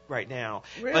right now.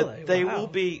 Really? But they Wow. will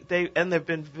be, they've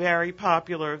been very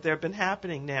popular. They've been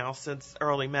happening now since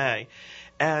early May.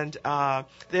 And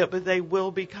but they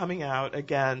will be coming out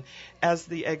again as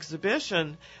the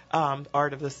exhibition,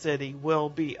 Art of the City, will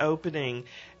be opening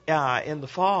in the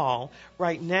fall.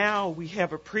 Right now, we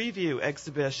have a preview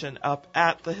exhibition up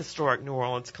at the Historic New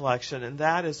Orleans Collection, and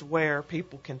that is where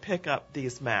people can pick up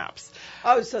these maps.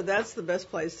 Oh, so that's the best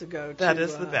place to go. That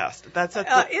is the best. That's at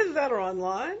the, Is that or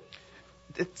online?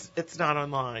 It's not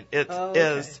online. It Oh,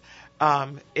 is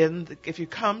if you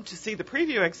come to see the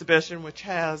preview exhibition, which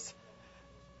has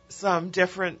some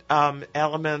different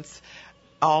elements.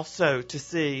 Also, to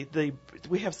see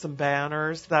we have some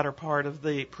banners that are part of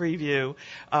the preview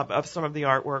of some of the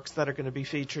artworks that are going to be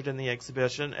featured in the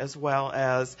exhibition, as well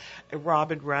as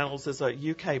Robin Reynolds is a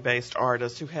UK-based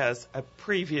artist who has a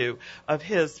preview of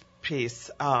his piece,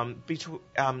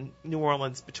 New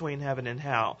Orleans Between Heaven and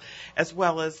Hell, as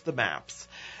well as the maps.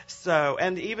 So,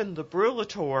 and even the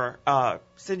Brulator,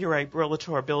 Signoret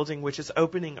Brulator building, which is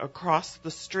opening across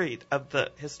the street of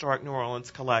the Historic New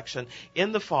Orleans Collection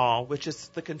in the fall, which is,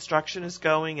 the construction is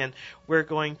going, and we're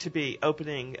going to be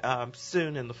opening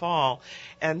soon in the fall.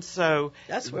 And so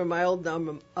That's where my old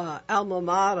alma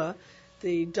mater,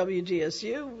 the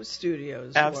WGSU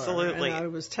studios Absolutely. were. And I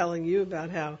was telling you about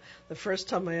how the first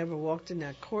time I ever walked in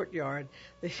that courtyard,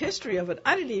 the history of it,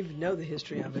 I didn't even know the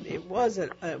history of it. It was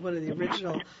at one of the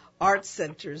original art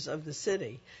centers of the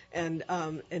city. And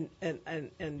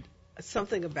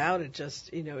something about it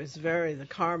just, is the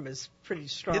karma is pretty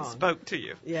strong. it spoke to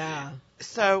you. Yeah.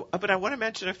 So, but I want to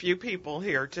mention a few people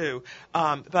here, too.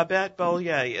 Babette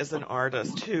Bollier is an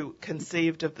artist who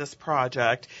conceived of this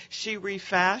project. She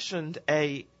refashioned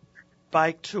a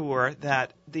bike tour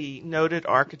that the noted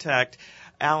architect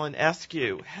Alan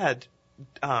Eskew had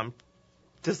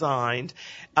designed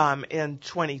in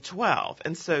 2012.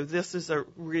 And so this is a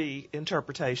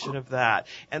reinterpretation of that.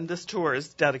 And this tour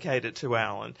is dedicated to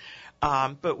Alan.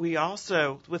 But we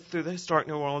also, through the Historic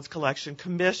New Orleans Collection,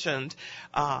 commissioned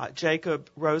Jacob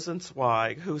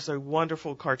Rosenzweig, who's a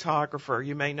wonderful cartographer.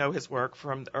 You may know his work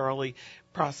from the early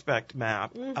prospect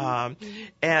map. And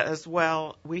as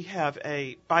well, we have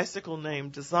a bicycle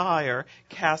named Desire,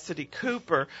 Cassidy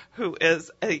Cooper, who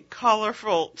is a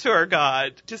colorful tour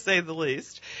guide, to say the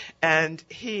least. And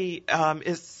he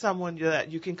is someone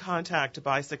that you can contact, a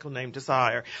bicycle named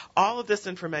Desire. All of this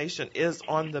information is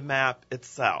on the map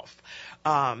itself.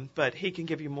 But he can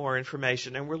give you more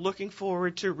information. And we're looking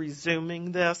forward to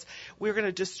resuming this. We're going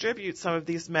to distribute some of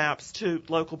these maps to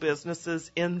local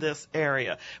businesses in this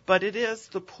area. But it is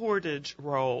the Portage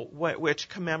Roll, which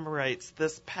commemorates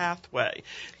this pathway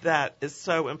that is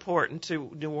so important to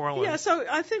New Orleans. Yeah, so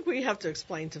I think we have to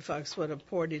explain to folks what a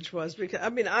portage was, because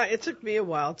it took me a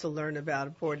while to learn about a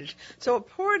portage. So a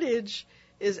portage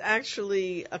is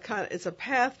actually it's a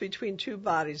path between two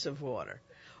bodies of water.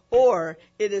 Or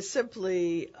it is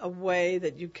simply a way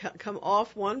that you come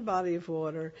off one body of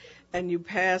water and you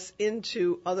pass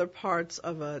into other parts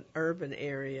of an urban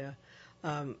area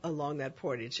along that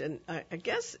portage. And I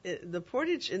guess the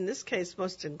portage in this case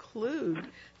must include,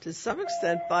 to some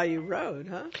extent, Bayou Road,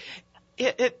 huh?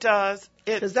 It does.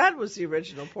 Because that was the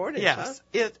original portage, yes.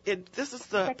 huh? This is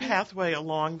the pathway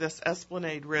along this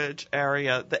Esplanade Ridge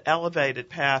area, the elevated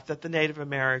path that the Native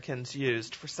Americans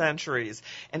used for centuries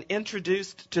and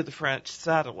introduced to the French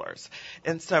settlers.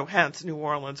 And so hence New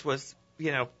Orleans was,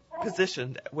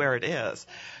 positioned where it is.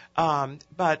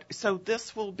 But so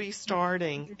this will be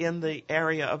starting in the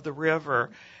area of the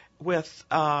river with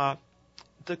the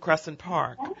Crescent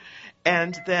Park.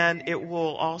 And then it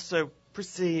will also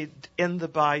proceed in the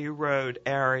Bayou Road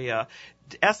area.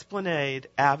 Esplanade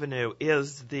Avenue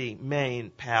is the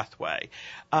main pathway.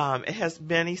 It has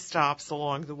many stops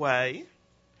along the way.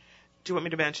 Do you want me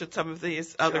to mention some of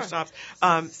these other stops?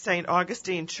 St.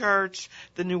 Augustine Church,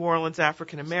 the New Orleans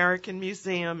African American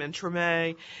Museum in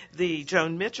Treme, the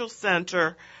Joan Mitchell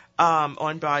Center,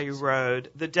 on Bayou Road,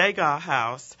 the Degas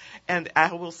House, and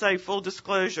I will say, full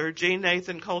disclosure, Jean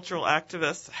Nathan Cultural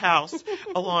Activist House,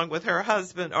 along with her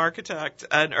husband, architect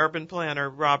and urban planner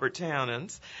Robert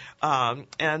Townends.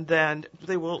 And then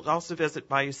they will also visit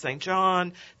Bayou St.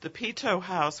 John, the Pito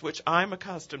House, which I'm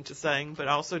accustomed to saying, but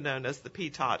also known as the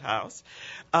Petot House.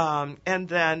 And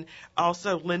then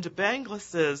also Linda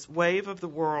Benglis's Wave of the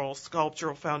World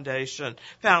Sculptural Fountain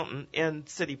in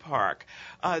City Park.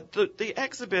 The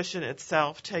exhibition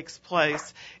itself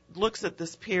looks at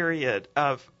this period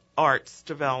of arts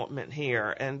development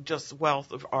here and just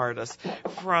wealth of artists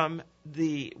from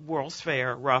the World's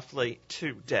Fair roughly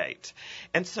to date.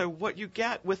 And so what you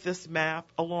get with this map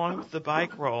along with the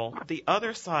bike roll, the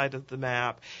other side of the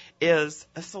map is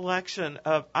a selection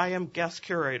of, I am guest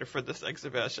curator for this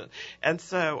exhibition, and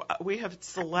so we have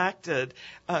selected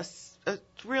a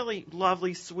really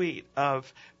lovely suite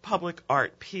of public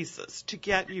art pieces to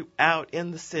get you out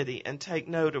in the city and take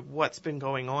note of what's been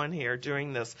going on here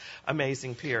during this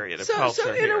amazing period of culture.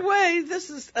 So in a way, this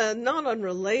is not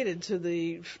unrelated to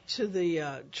the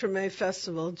Treme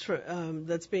Festival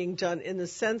that's being done, in the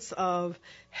sense of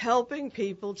helping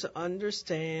people to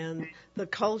understand the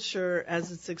culture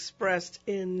as it's expressed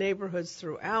in neighborhoods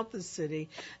throughout the city,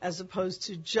 as opposed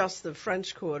to just the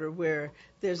French Quarter, where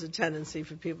there's a tendency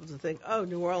for people to think, oh,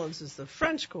 New Orleans is the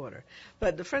French Quarter.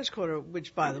 But the French Quarter,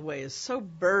 which, by the way, is so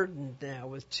burdened now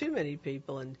with too many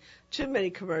people and too many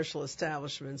commercial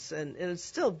establishments, and it's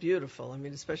still beautiful. I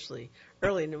mean, especially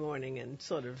early in the morning and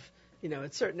sort of,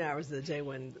 at certain hours of the day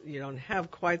when you don't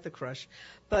have quite the crush.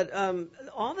 But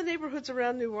all the neighborhoods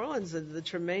around New Orleans, the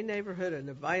Treme neighborhood and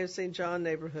the Bayou St. John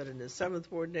neighborhood and the 7th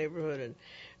Ward neighborhood, and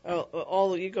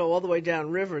you go all the way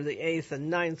down river, the 8th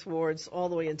and 9th Wards, all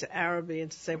the way into Araby,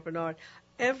 into St. Bernard.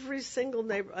 Every single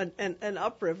neighbor, and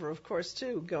upriver, of course,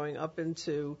 too, going up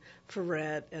into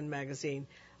Ferret and Magazine.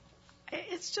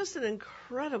 It's just an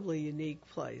incredibly unique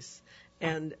place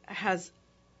and has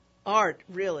art,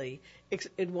 really,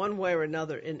 in one way or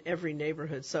another, in every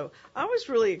neighborhood. So I was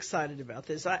really excited about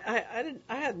this. I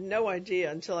had no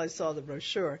idea until I saw the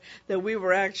brochure that we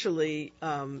were actually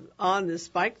on this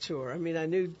bike tour. I mean, I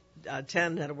knew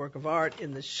Tan had a work of art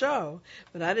in the show,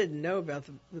 but I didn't know about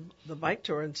the bike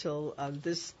tour until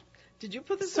this. Did you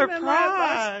put this in my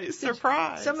mailbox?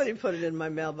 Surprise! Somebody put it in my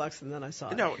mailbox, and then I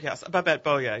saw it. No, yes, Babette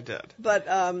Boye did. But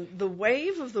the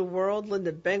Wave of the World,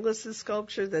 Linda Benglis's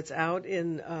sculpture that's out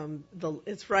in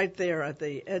it's right there at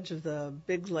the edge of the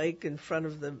big lake in front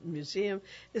of the museum,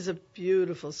 is a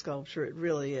beautiful sculpture. It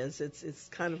really is. It's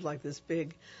kind of like this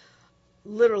big,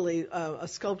 literally a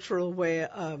sculptural wave,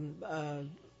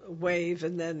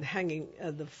 and then hanging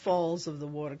the falls of the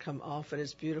water come off, and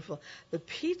it's beautiful. The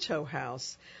Pito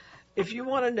House. If you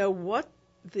want to know what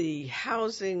the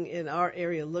housing in our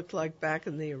area looked like back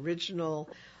in the original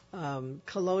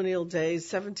colonial days,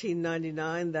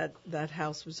 1799, that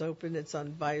house was open. It's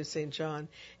on Bayou St. John.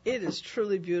 It is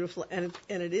truly beautiful, and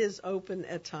it is open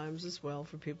at times as well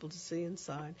for people to see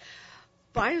inside.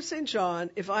 Bayou St. John,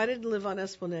 if I didn't live on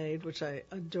Esplanade, which I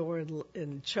adore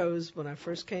and chose when I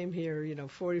first came here,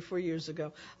 44 years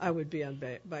ago, I would be on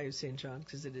Bayou St. John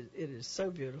because it is so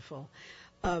beautiful.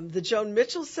 The Joan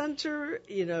Mitchell Center,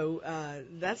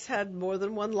 that's had more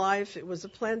than one life. It was a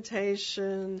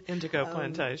plantation. Indigo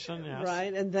Plantation, yes.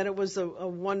 Right, and then it was a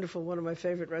wonderful, one of my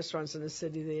favorite restaurants in the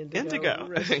city, the Indigo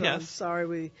restaurant. Yes.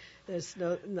 Sorry, it's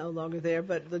no longer there.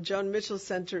 But the Joan Mitchell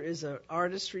Center is an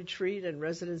artist retreat and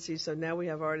residency, so now we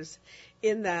have artists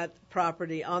in that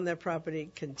property, on that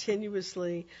property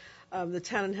continuously. The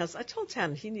Tannen House, I told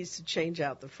Tannen he needs to change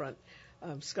out the front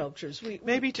sculptures.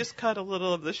 Maybe just cut a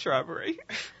little of the shrubbery.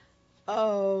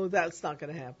 Oh, that's not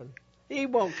going to happen. He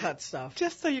won't cut stuff.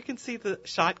 Just so you can see the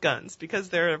shotguns, because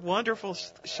they're wonderful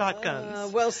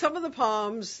shotguns. Well, some of the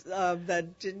palms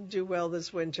that didn't do well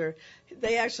this winter,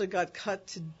 they actually got cut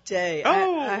today.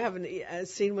 Oh. I haven't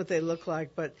seen what they look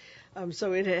like, but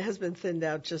so it has been thinned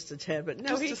out just a tad. But no,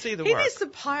 just to see the he work. needs to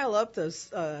pile up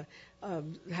those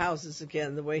houses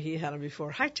again the way he had them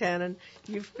before. Hi, Tannen.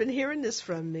 You've been hearing this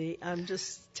from me. I'm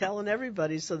just telling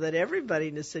everybody so that everybody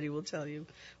in the city will tell you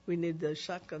we need the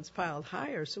shotguns piled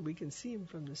higher so we can see them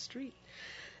from the street.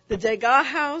 The Degas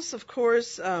House, of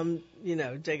course,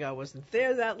 Degas wasn't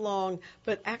there that long,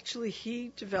 but actually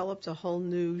he developed a whole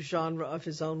new genre of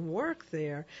his own work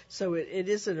there, so it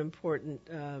is an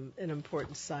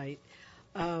important site.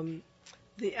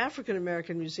 The African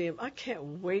American Museum, I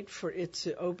can't wait for it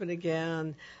to open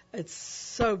again. It's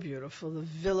so beautiful. The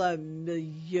Villa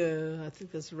Milieu, I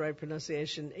think that's the right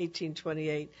pronunciation,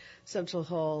 1828 Central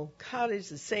Hall Cottage,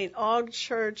 the St. Aug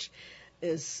Church.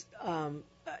 is,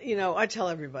 I tell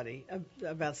everybody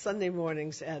about Sunday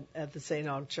mornings at the St.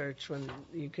 Aug Church when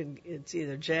it's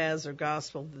either jazz or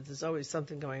gospel, but there's always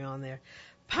something going on there.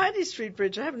 Piney Street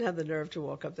Bridge, I haven't had the nerve to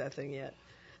walk up that thing yet.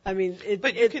 I mean,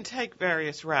 but you can take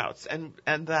various routes, and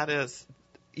that is,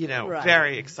 Right.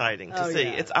 very exciting to see.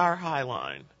 Yeah. It's our High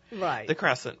Line, Right. the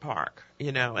Crescent Park,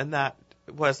 and that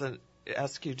was an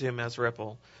SQ Dumas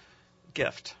Ripple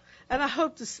gift. And I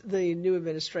hope the new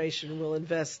administration will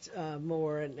invest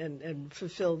more and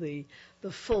fulfill the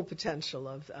full potential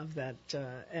of that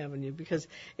avenue, because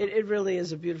it really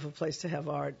is a beautiful place to have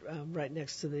art right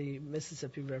next to the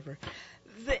Mississippi River.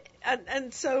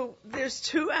 And so there's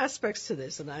two aspects to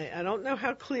this, and I don't know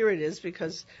how clear it is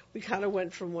because we kind of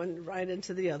went from one right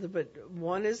into the other, but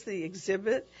one is the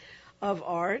exhibit of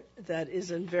art that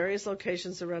is in various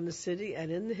locations around the city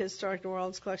and in the Historic New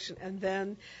Orleans Collection, and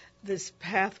then this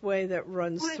pathway that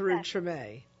runs through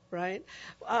Treme, right?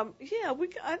 I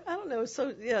don't know.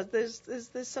 So yeah, there's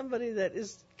somebody that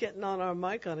is getting on our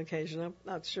mic on occasion. I'm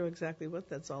not sure exactly what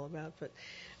that's all about, but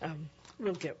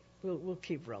we'll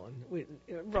keep rolling.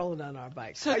 Rolling on our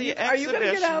bikes. So are you going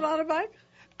to get out on a bike?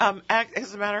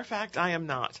 As a matter of fact, I am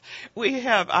not.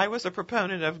 I was a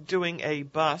proponent of doing a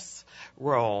bus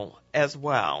roll as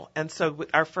well. And so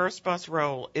our first bus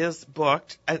roll is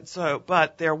booked. And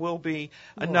but there will be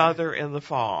another in the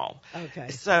fall. Okay.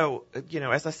 So,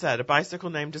 as I said, a bicycle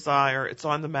named Desire, it's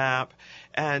on the map,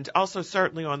 and also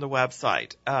certainly on the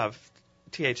website of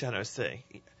THNOC.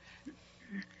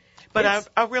 But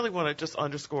I really want to just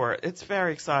underscore, it's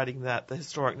very exciting that the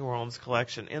Historic New Orleans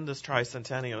Collection in this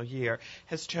tricentennial year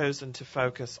has chosen to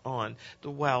focus on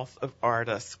the wealth of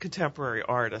artists, contemporary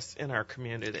artists in our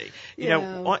community.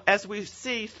 As we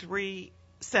see 3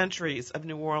 centuries of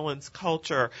New Orleans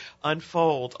culture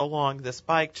unfold along this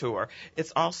bike tour,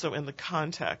 it's also in the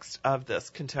context of this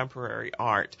contemporary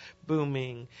art,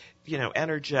 booming,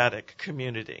 energetic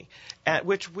community, at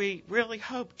which we really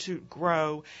hope to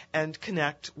grow and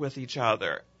connect with each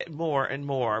other more and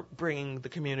more, bringing the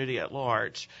community at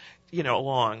large,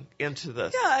 along into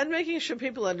this. Yeah, and making sure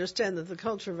people understand that the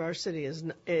culture of our city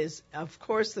is of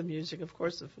course the music, of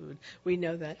course the food, we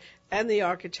know that, and the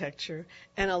architecture,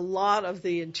 and a lot of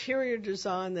the interior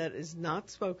design that is not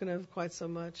spoken of quite so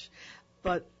much,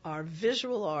 but our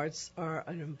visual arts are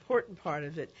an important part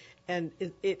of it, and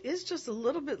it is just a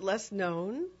little bit less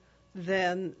known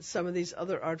than some of these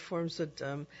other art forms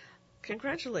that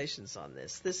congratulations on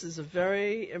this. This is a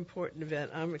very important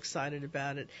event. I'm excited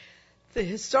about it. The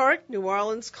Historic New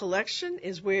Orleans Collection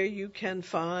is where you can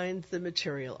find the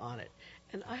material on it.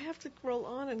 And I have to roll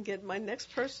on and get my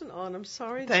next person on. I'm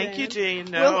sorry, Thank Jan. you,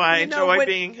 Jean. I enjoy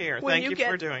being here. Thank you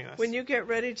for doing this. When you get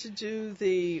ready to do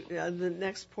the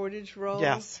next Portage roll,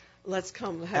 yes. Let's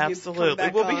come. Absolutely.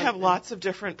 You come back we have lots of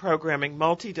different programming,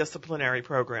 multidisciplinary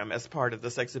program as part of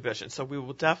this exhibition, so we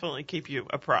will definitely keep you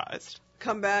apprised.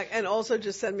 Come back and also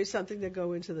just send me something to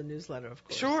go into the newsletter, of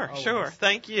course. Sure.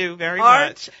 Thank you very Art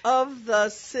much. of the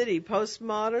City,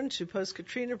 Postmodern to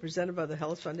Post-Katrina, presented by the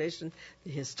Hellis Foundation,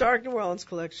 the Historic New Orleans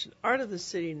Collection. Art of the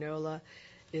City, NOLA,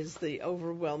 is the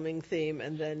overwhelming theme,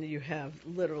 and then you have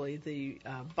literally the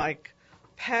bike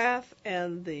path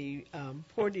and the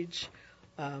Portage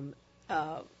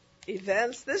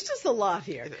events. There's just a lot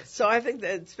here. So I think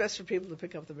that it's best for people to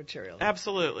pick up the material.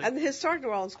 Absolutely. And the Historic New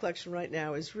Orleans Collection right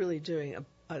now is really doing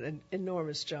an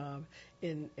enormous job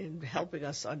in helping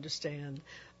us understand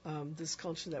this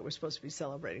culture that we're supposed to be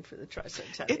celebrating for the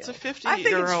tricentennial. It's a 50-year-old. I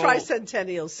think it's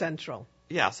tricentennial central.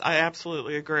 Yes, I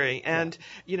absolutely agree. And,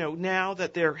 now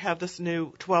that they have this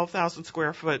new 12,000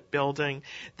 square foot building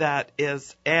that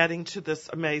is adding to this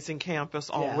amazing campus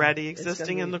already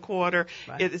existing in the quarter,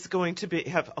 right. It is going to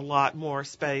have a lot more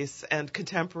space and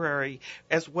contemporary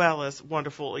as well as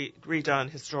wonderfully redone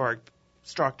historic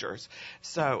structures.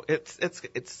 So it's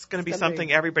going to be something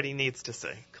everybody needs to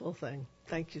see. Cool thing.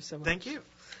 Thank you so much. Thank you.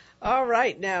 All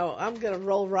right, now I'm going to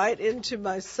roll right into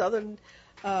my Southern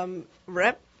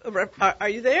rep. Are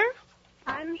you there?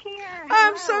 I'm here.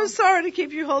 I'm so sorry to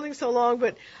keep you holding so long,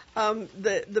 but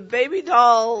the baby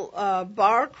doll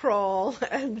bar crawl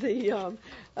and the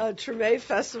Treme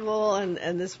Festival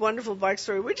and this wonderful bike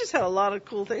story, we just had a lot of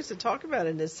cool things to talk about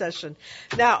in this session.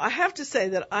 Now, I have to say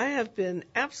that I have been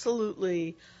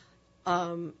absolutely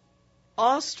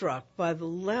awestruck by the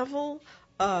level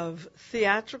of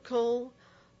theatrical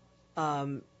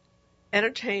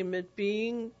entertainment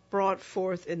being brought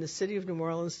forth in the city of New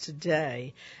Orleans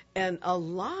today, and a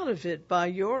lot of it by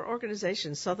your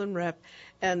organization, Southern Rep,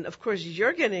 and of course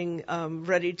you're getting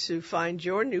ready to find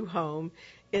your new home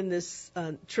in this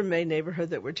Treme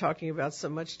neighborhood that we're talking about so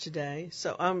much today.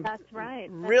 So I'm That's right.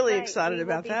 really excited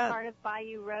about that. We'll be part of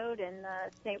Bayou Road and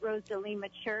the St. Rose de Lima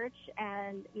Church,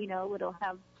 and, it'll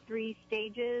have 3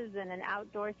 stages and an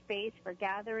outdoor space for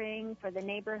gathering for the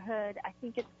neighborhood. I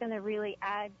think it's going to really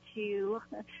add to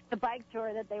the bike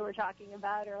tour that they were talking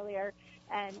about earlier,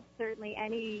 and certainly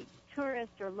any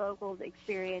tourist or local's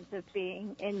experience of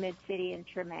being in Mid-City and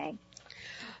Treme.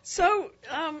 So,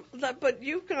 but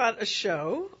you've got a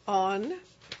show on,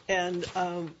 and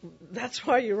that's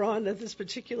why you're on at this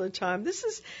particular time. This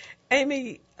is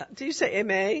Amy, do you say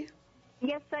Amy?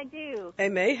 Yes, I do.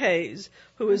 Amy Hayes,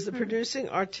 who is the producing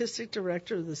artistic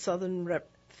director of the Southern Rep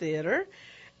Theater.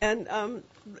 And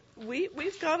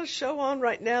we've got a show on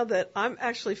right now that I'm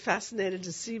actually fascinated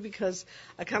to see because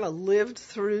I kind of lived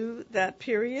through that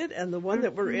period, and the one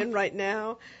that we're in right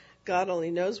now, God only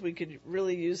knows we could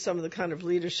really use some of the kind of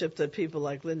leadership that people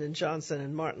like Lyndon Johnson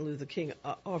and Martin Luther King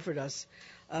offered us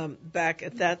back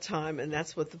at that time, and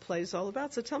that's what the play is all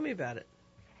about. So tell me about it.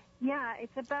 Yeah,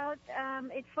 it's about,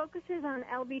 it focuses on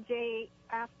LBJ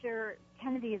after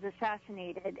Kennedy is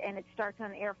assassinated, and it starts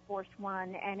on Air Force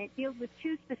One, and it deals with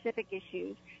 2 specific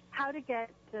issues: how to get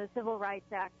the Civil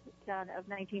Rights Act done of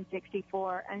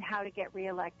 1964 and how to get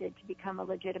reelected to become a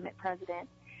legitimate president.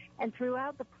 And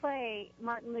throughout the play,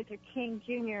 Martin Luther King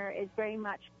Jr. is very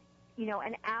much,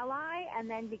 an ally, and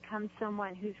then becomes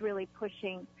someone who's really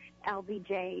pushing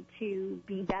LBJ to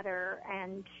be better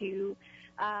and to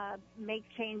make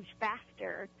change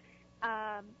faster.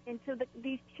 And so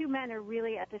these 2 men are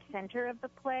really at the center of the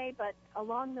play, but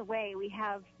along the way we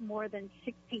have more than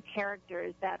 60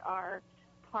 characters that are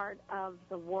part of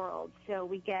the world. So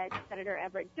we get Senator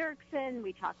Everett Dirksen,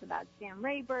 we talk about Sam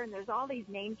Rayburn, there's all these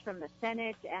names from the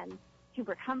Senate, and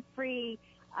Hubert Humphrey,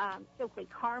 Stokely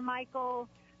Carmichael.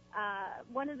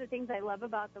 One of the things I love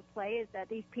about the play is that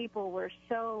these people were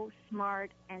so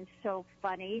smart and so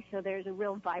funny, so there's a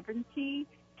real vibrancy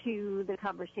to the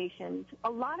conversations. A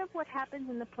lot of what happens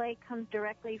in the play comes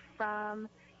directly from,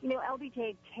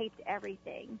 LBJ taped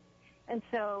everything. And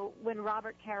so when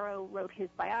Robert Caro wrote his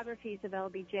biographies of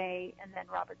LBJ, and then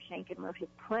Robert Schenken wrote his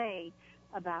play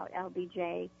about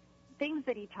LBJ, things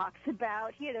that he talks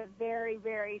about, he had a very,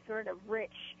 very sort of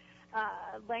rich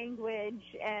language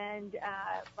and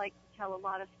liked to tell a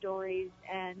lot of stories.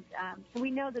 And so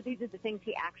we know that these are the things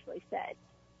he actually said,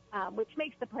 which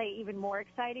makes the play even more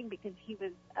exciting because he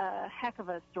was a heck of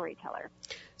a storyteller.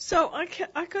 So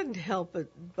I couldn't help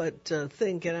but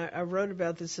think, and I wrote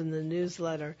about this in the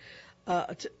newsletter,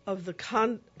 of the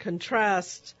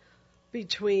contrast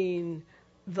between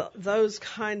those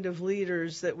kind of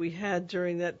leaders that we had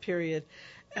during that period,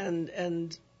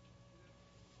 and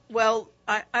well,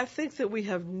 I think that we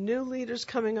have new leaders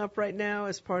coming up right now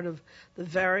as part of the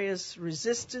various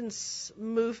resistance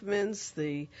movements,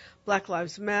 the Black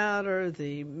Lives Matter,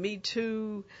 the Me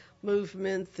Too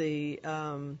movement, the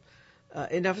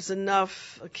Enough is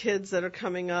Enough kids that are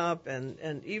coming up,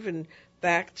 and even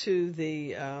back to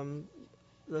the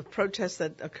protests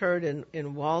that occurred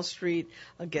in Wall Street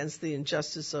against the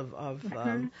injustice of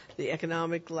the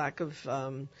economic lack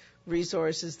of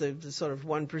resources, the sort of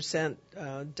 1%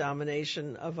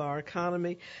 domination of our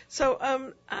economy.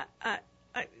 So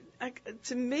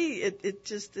to me, it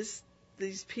just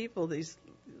these people, these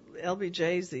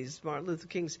LBJs, these Martin Luther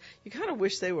Kings, you kind of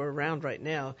wish they were around right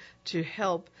now to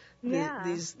help.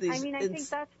 These I think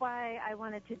that's why I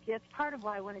wanted to. That's part of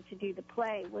why I wanted to do the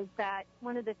play, was that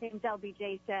one of the things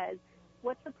LBJ says: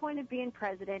 what's the point of being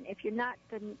president if you're not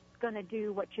going to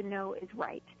do what you know is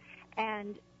right?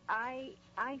 And I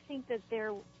think that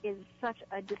there is such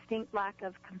a distinct lack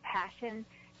of compassion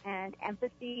and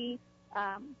empathy.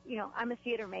 I'm a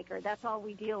theater maker. That's all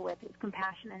we deal with is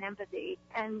compassion and empathy.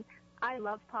 And I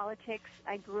love politics.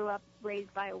 I grew up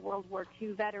raised by a World War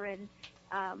II veteran.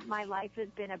 My life has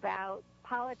been about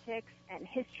politics and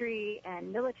history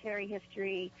and military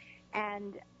history.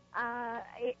 And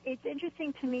it's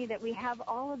interesting to me that we have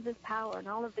all of this power and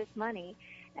all of this money.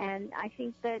 And I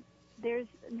think that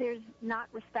there's not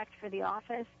respect for the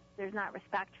office. There's not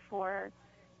respect for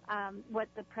what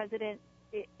the president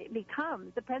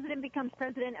becomes. The president becomes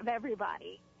president of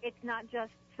everybody. It's not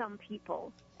just some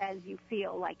people as you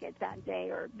feel like it that day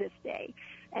or this day.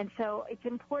 And so it's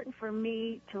important for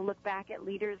me to look back at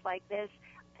leaders like this.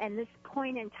 And this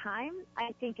point in time,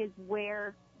 I think, is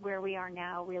where we are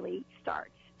now really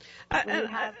starts. When you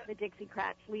have the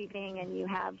Dixiecrats leaving and you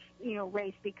have,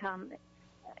 race become,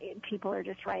 people are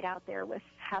just right out there with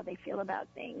how they feel about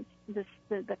things.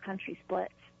 The country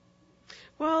splits.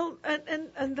 Well,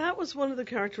 and that was one of the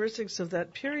characteristics of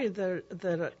that period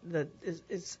that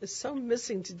is so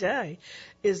missing today,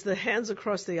 is the hands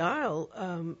across the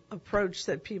aisle approach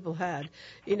that people had.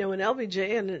 You know, when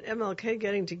LBJ and MLK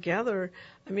getting together,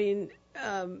 I mean,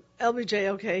 LBJ,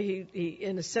 okay, he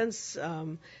in a sense.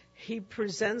 He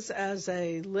presents as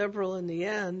a liberal in the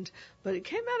end, but it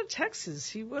came out of Texas.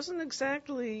 He wasn't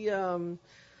exactly, some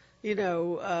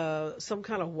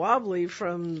kind of wobbly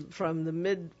from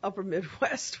the upper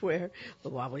Midwest where the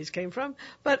wobblies came from.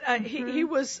 But he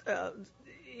was,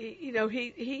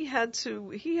 he had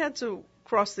to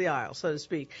cross the aisle, so to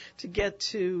speak, to get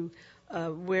to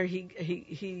where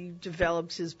he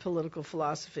developed his political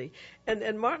philosophy.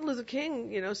 And Martin Luther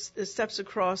King, steps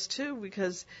across too,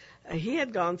 because he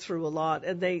had gone through a lot,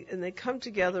 and they come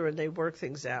together and they work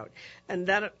things out. And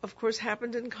that, of course,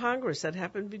 happened in Congress. That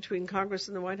happened between Congress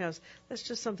and the White House. That's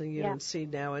just something you don't see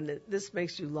now, and this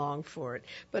makes you long for it.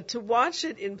 But to watch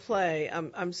it in play,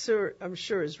 I'm sure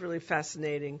is really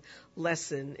fascinating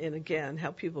lesson in, again,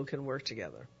 how people can work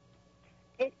together.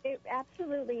 It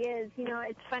absolutely is.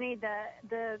 It's funny,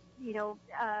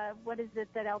 what is it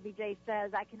that LBJ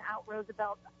says? I can out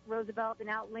Roosevelt and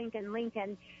out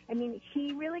Lincoln. I mean,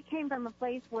 he really came from a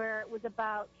place where it was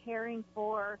about caring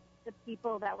for the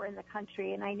people that were in the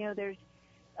country. And I know there's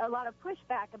a lot of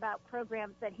pushback about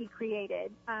programs that he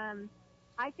created.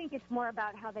 I think it's more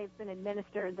about how they've been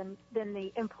administered than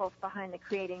the impulse behind the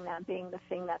creating them being the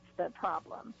thing that's the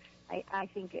problem. I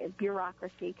think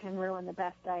bureaucracy can ruin the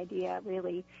best idea,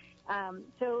 really.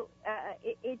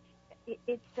 It's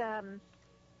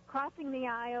crossing the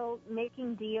aisle,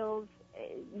 making deals.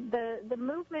 The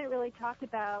movement really talked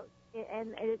about,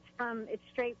 and it's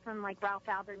straight from like Ralph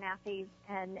Abernathy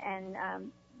and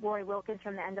Roy Wilkins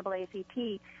from the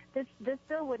NAACP. This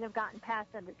bill wouldn't have gotten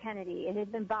passed under Kennedy. It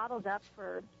had been bottled up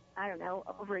for, I don't know,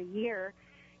 over a year.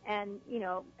 And,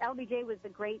 LBJ was the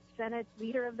great Senate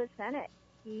leader of the Senate.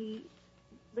 He,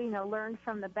 learned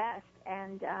from the best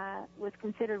and was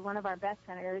considered one of our best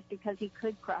senators because he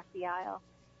could cross the aisle.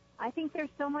 I think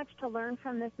there's so much to learn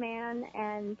from this man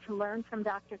and to learn from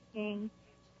Dr. King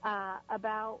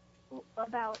about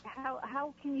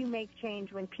how can you make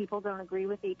change when people don't agree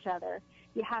with each other.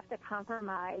 You have to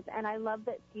compromise. And I love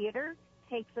that theater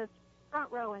takes us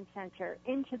front row and center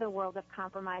into the world of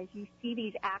compromise. You see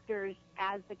these actors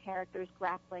as the characters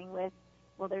grappling with,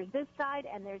 well, there's this side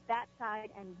and there's that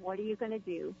side, and what are you going to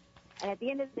do? And at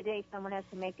the end of the day, someone has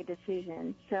to make a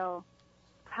decision. So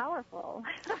powerful.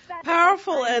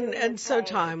 Powerful and so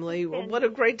timely. What a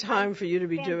great time for you to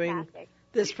be doing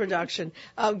this production.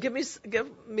 Give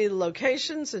me the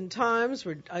locations and times.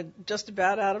 We're just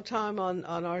about out of time on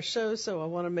our show, so I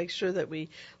want to make sure that we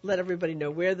let everybody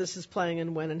know where this is playing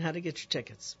and when and how to get your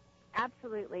tickets.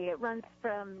 Absolutely. It runs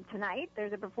from tonight.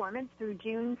 There's a performance through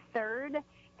June 3rd.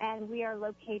 And we are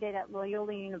located at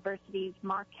Loyola University's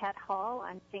Marquette Hall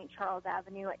on St. Charles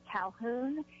Avenue at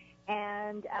Calhoun.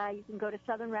 And you can go to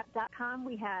southernrep.com.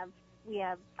 We have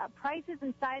prices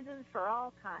and sizes for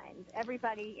all kinds.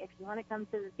 Everybody, if you want to come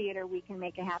to the theater, we can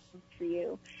make it happen for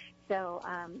you. So,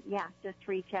 just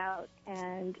reach out.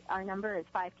 And our number is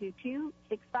 522-6545.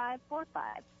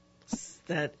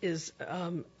 That is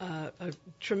a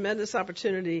tremendous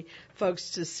opportunity, folks,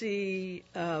 to see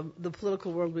the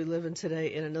political world we live in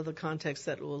today in another context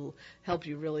that will help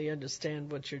you really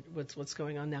understand what's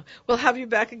going on now. We'll have you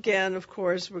back again, of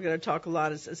course. We're going to talk a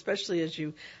lot, especially as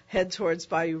you head towards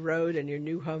Bayou Road and your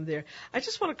new home there. I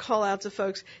just want to call out to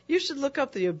folks, you should look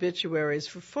up the obituaries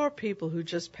for 4 people who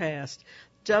just passed.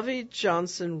 Dovey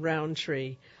Johnson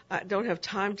Roundtree. I don't have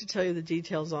time to tell you the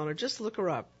details on her. Just look her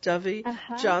up. Dovey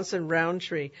Johnson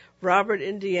Roundtree. Robert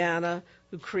Indiana,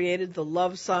 who created the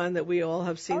love sign that we all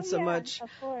have seen so much. Of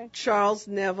course. Charles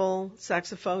Neville,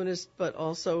 saxophonist, but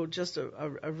also just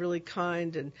a really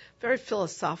kind and very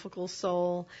philosophical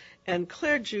soul. And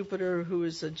Claire Jupiter, who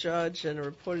is a judge and a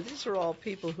reporter. These are all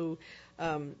people who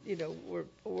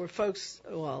were folks,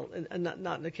 well,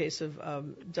 not in the case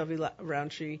of Dovey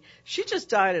Roundtree. She just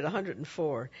died at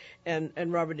 104,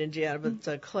 and Robert Indiana,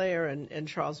 but Claire and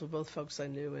Charles were both folks I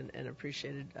knew and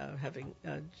appreciated having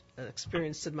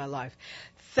experienced in my life.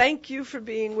 Thank you for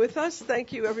being with us.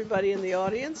 Thank you, everybody in the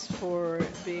audience, for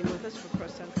being with us for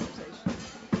Crosstown Conversation.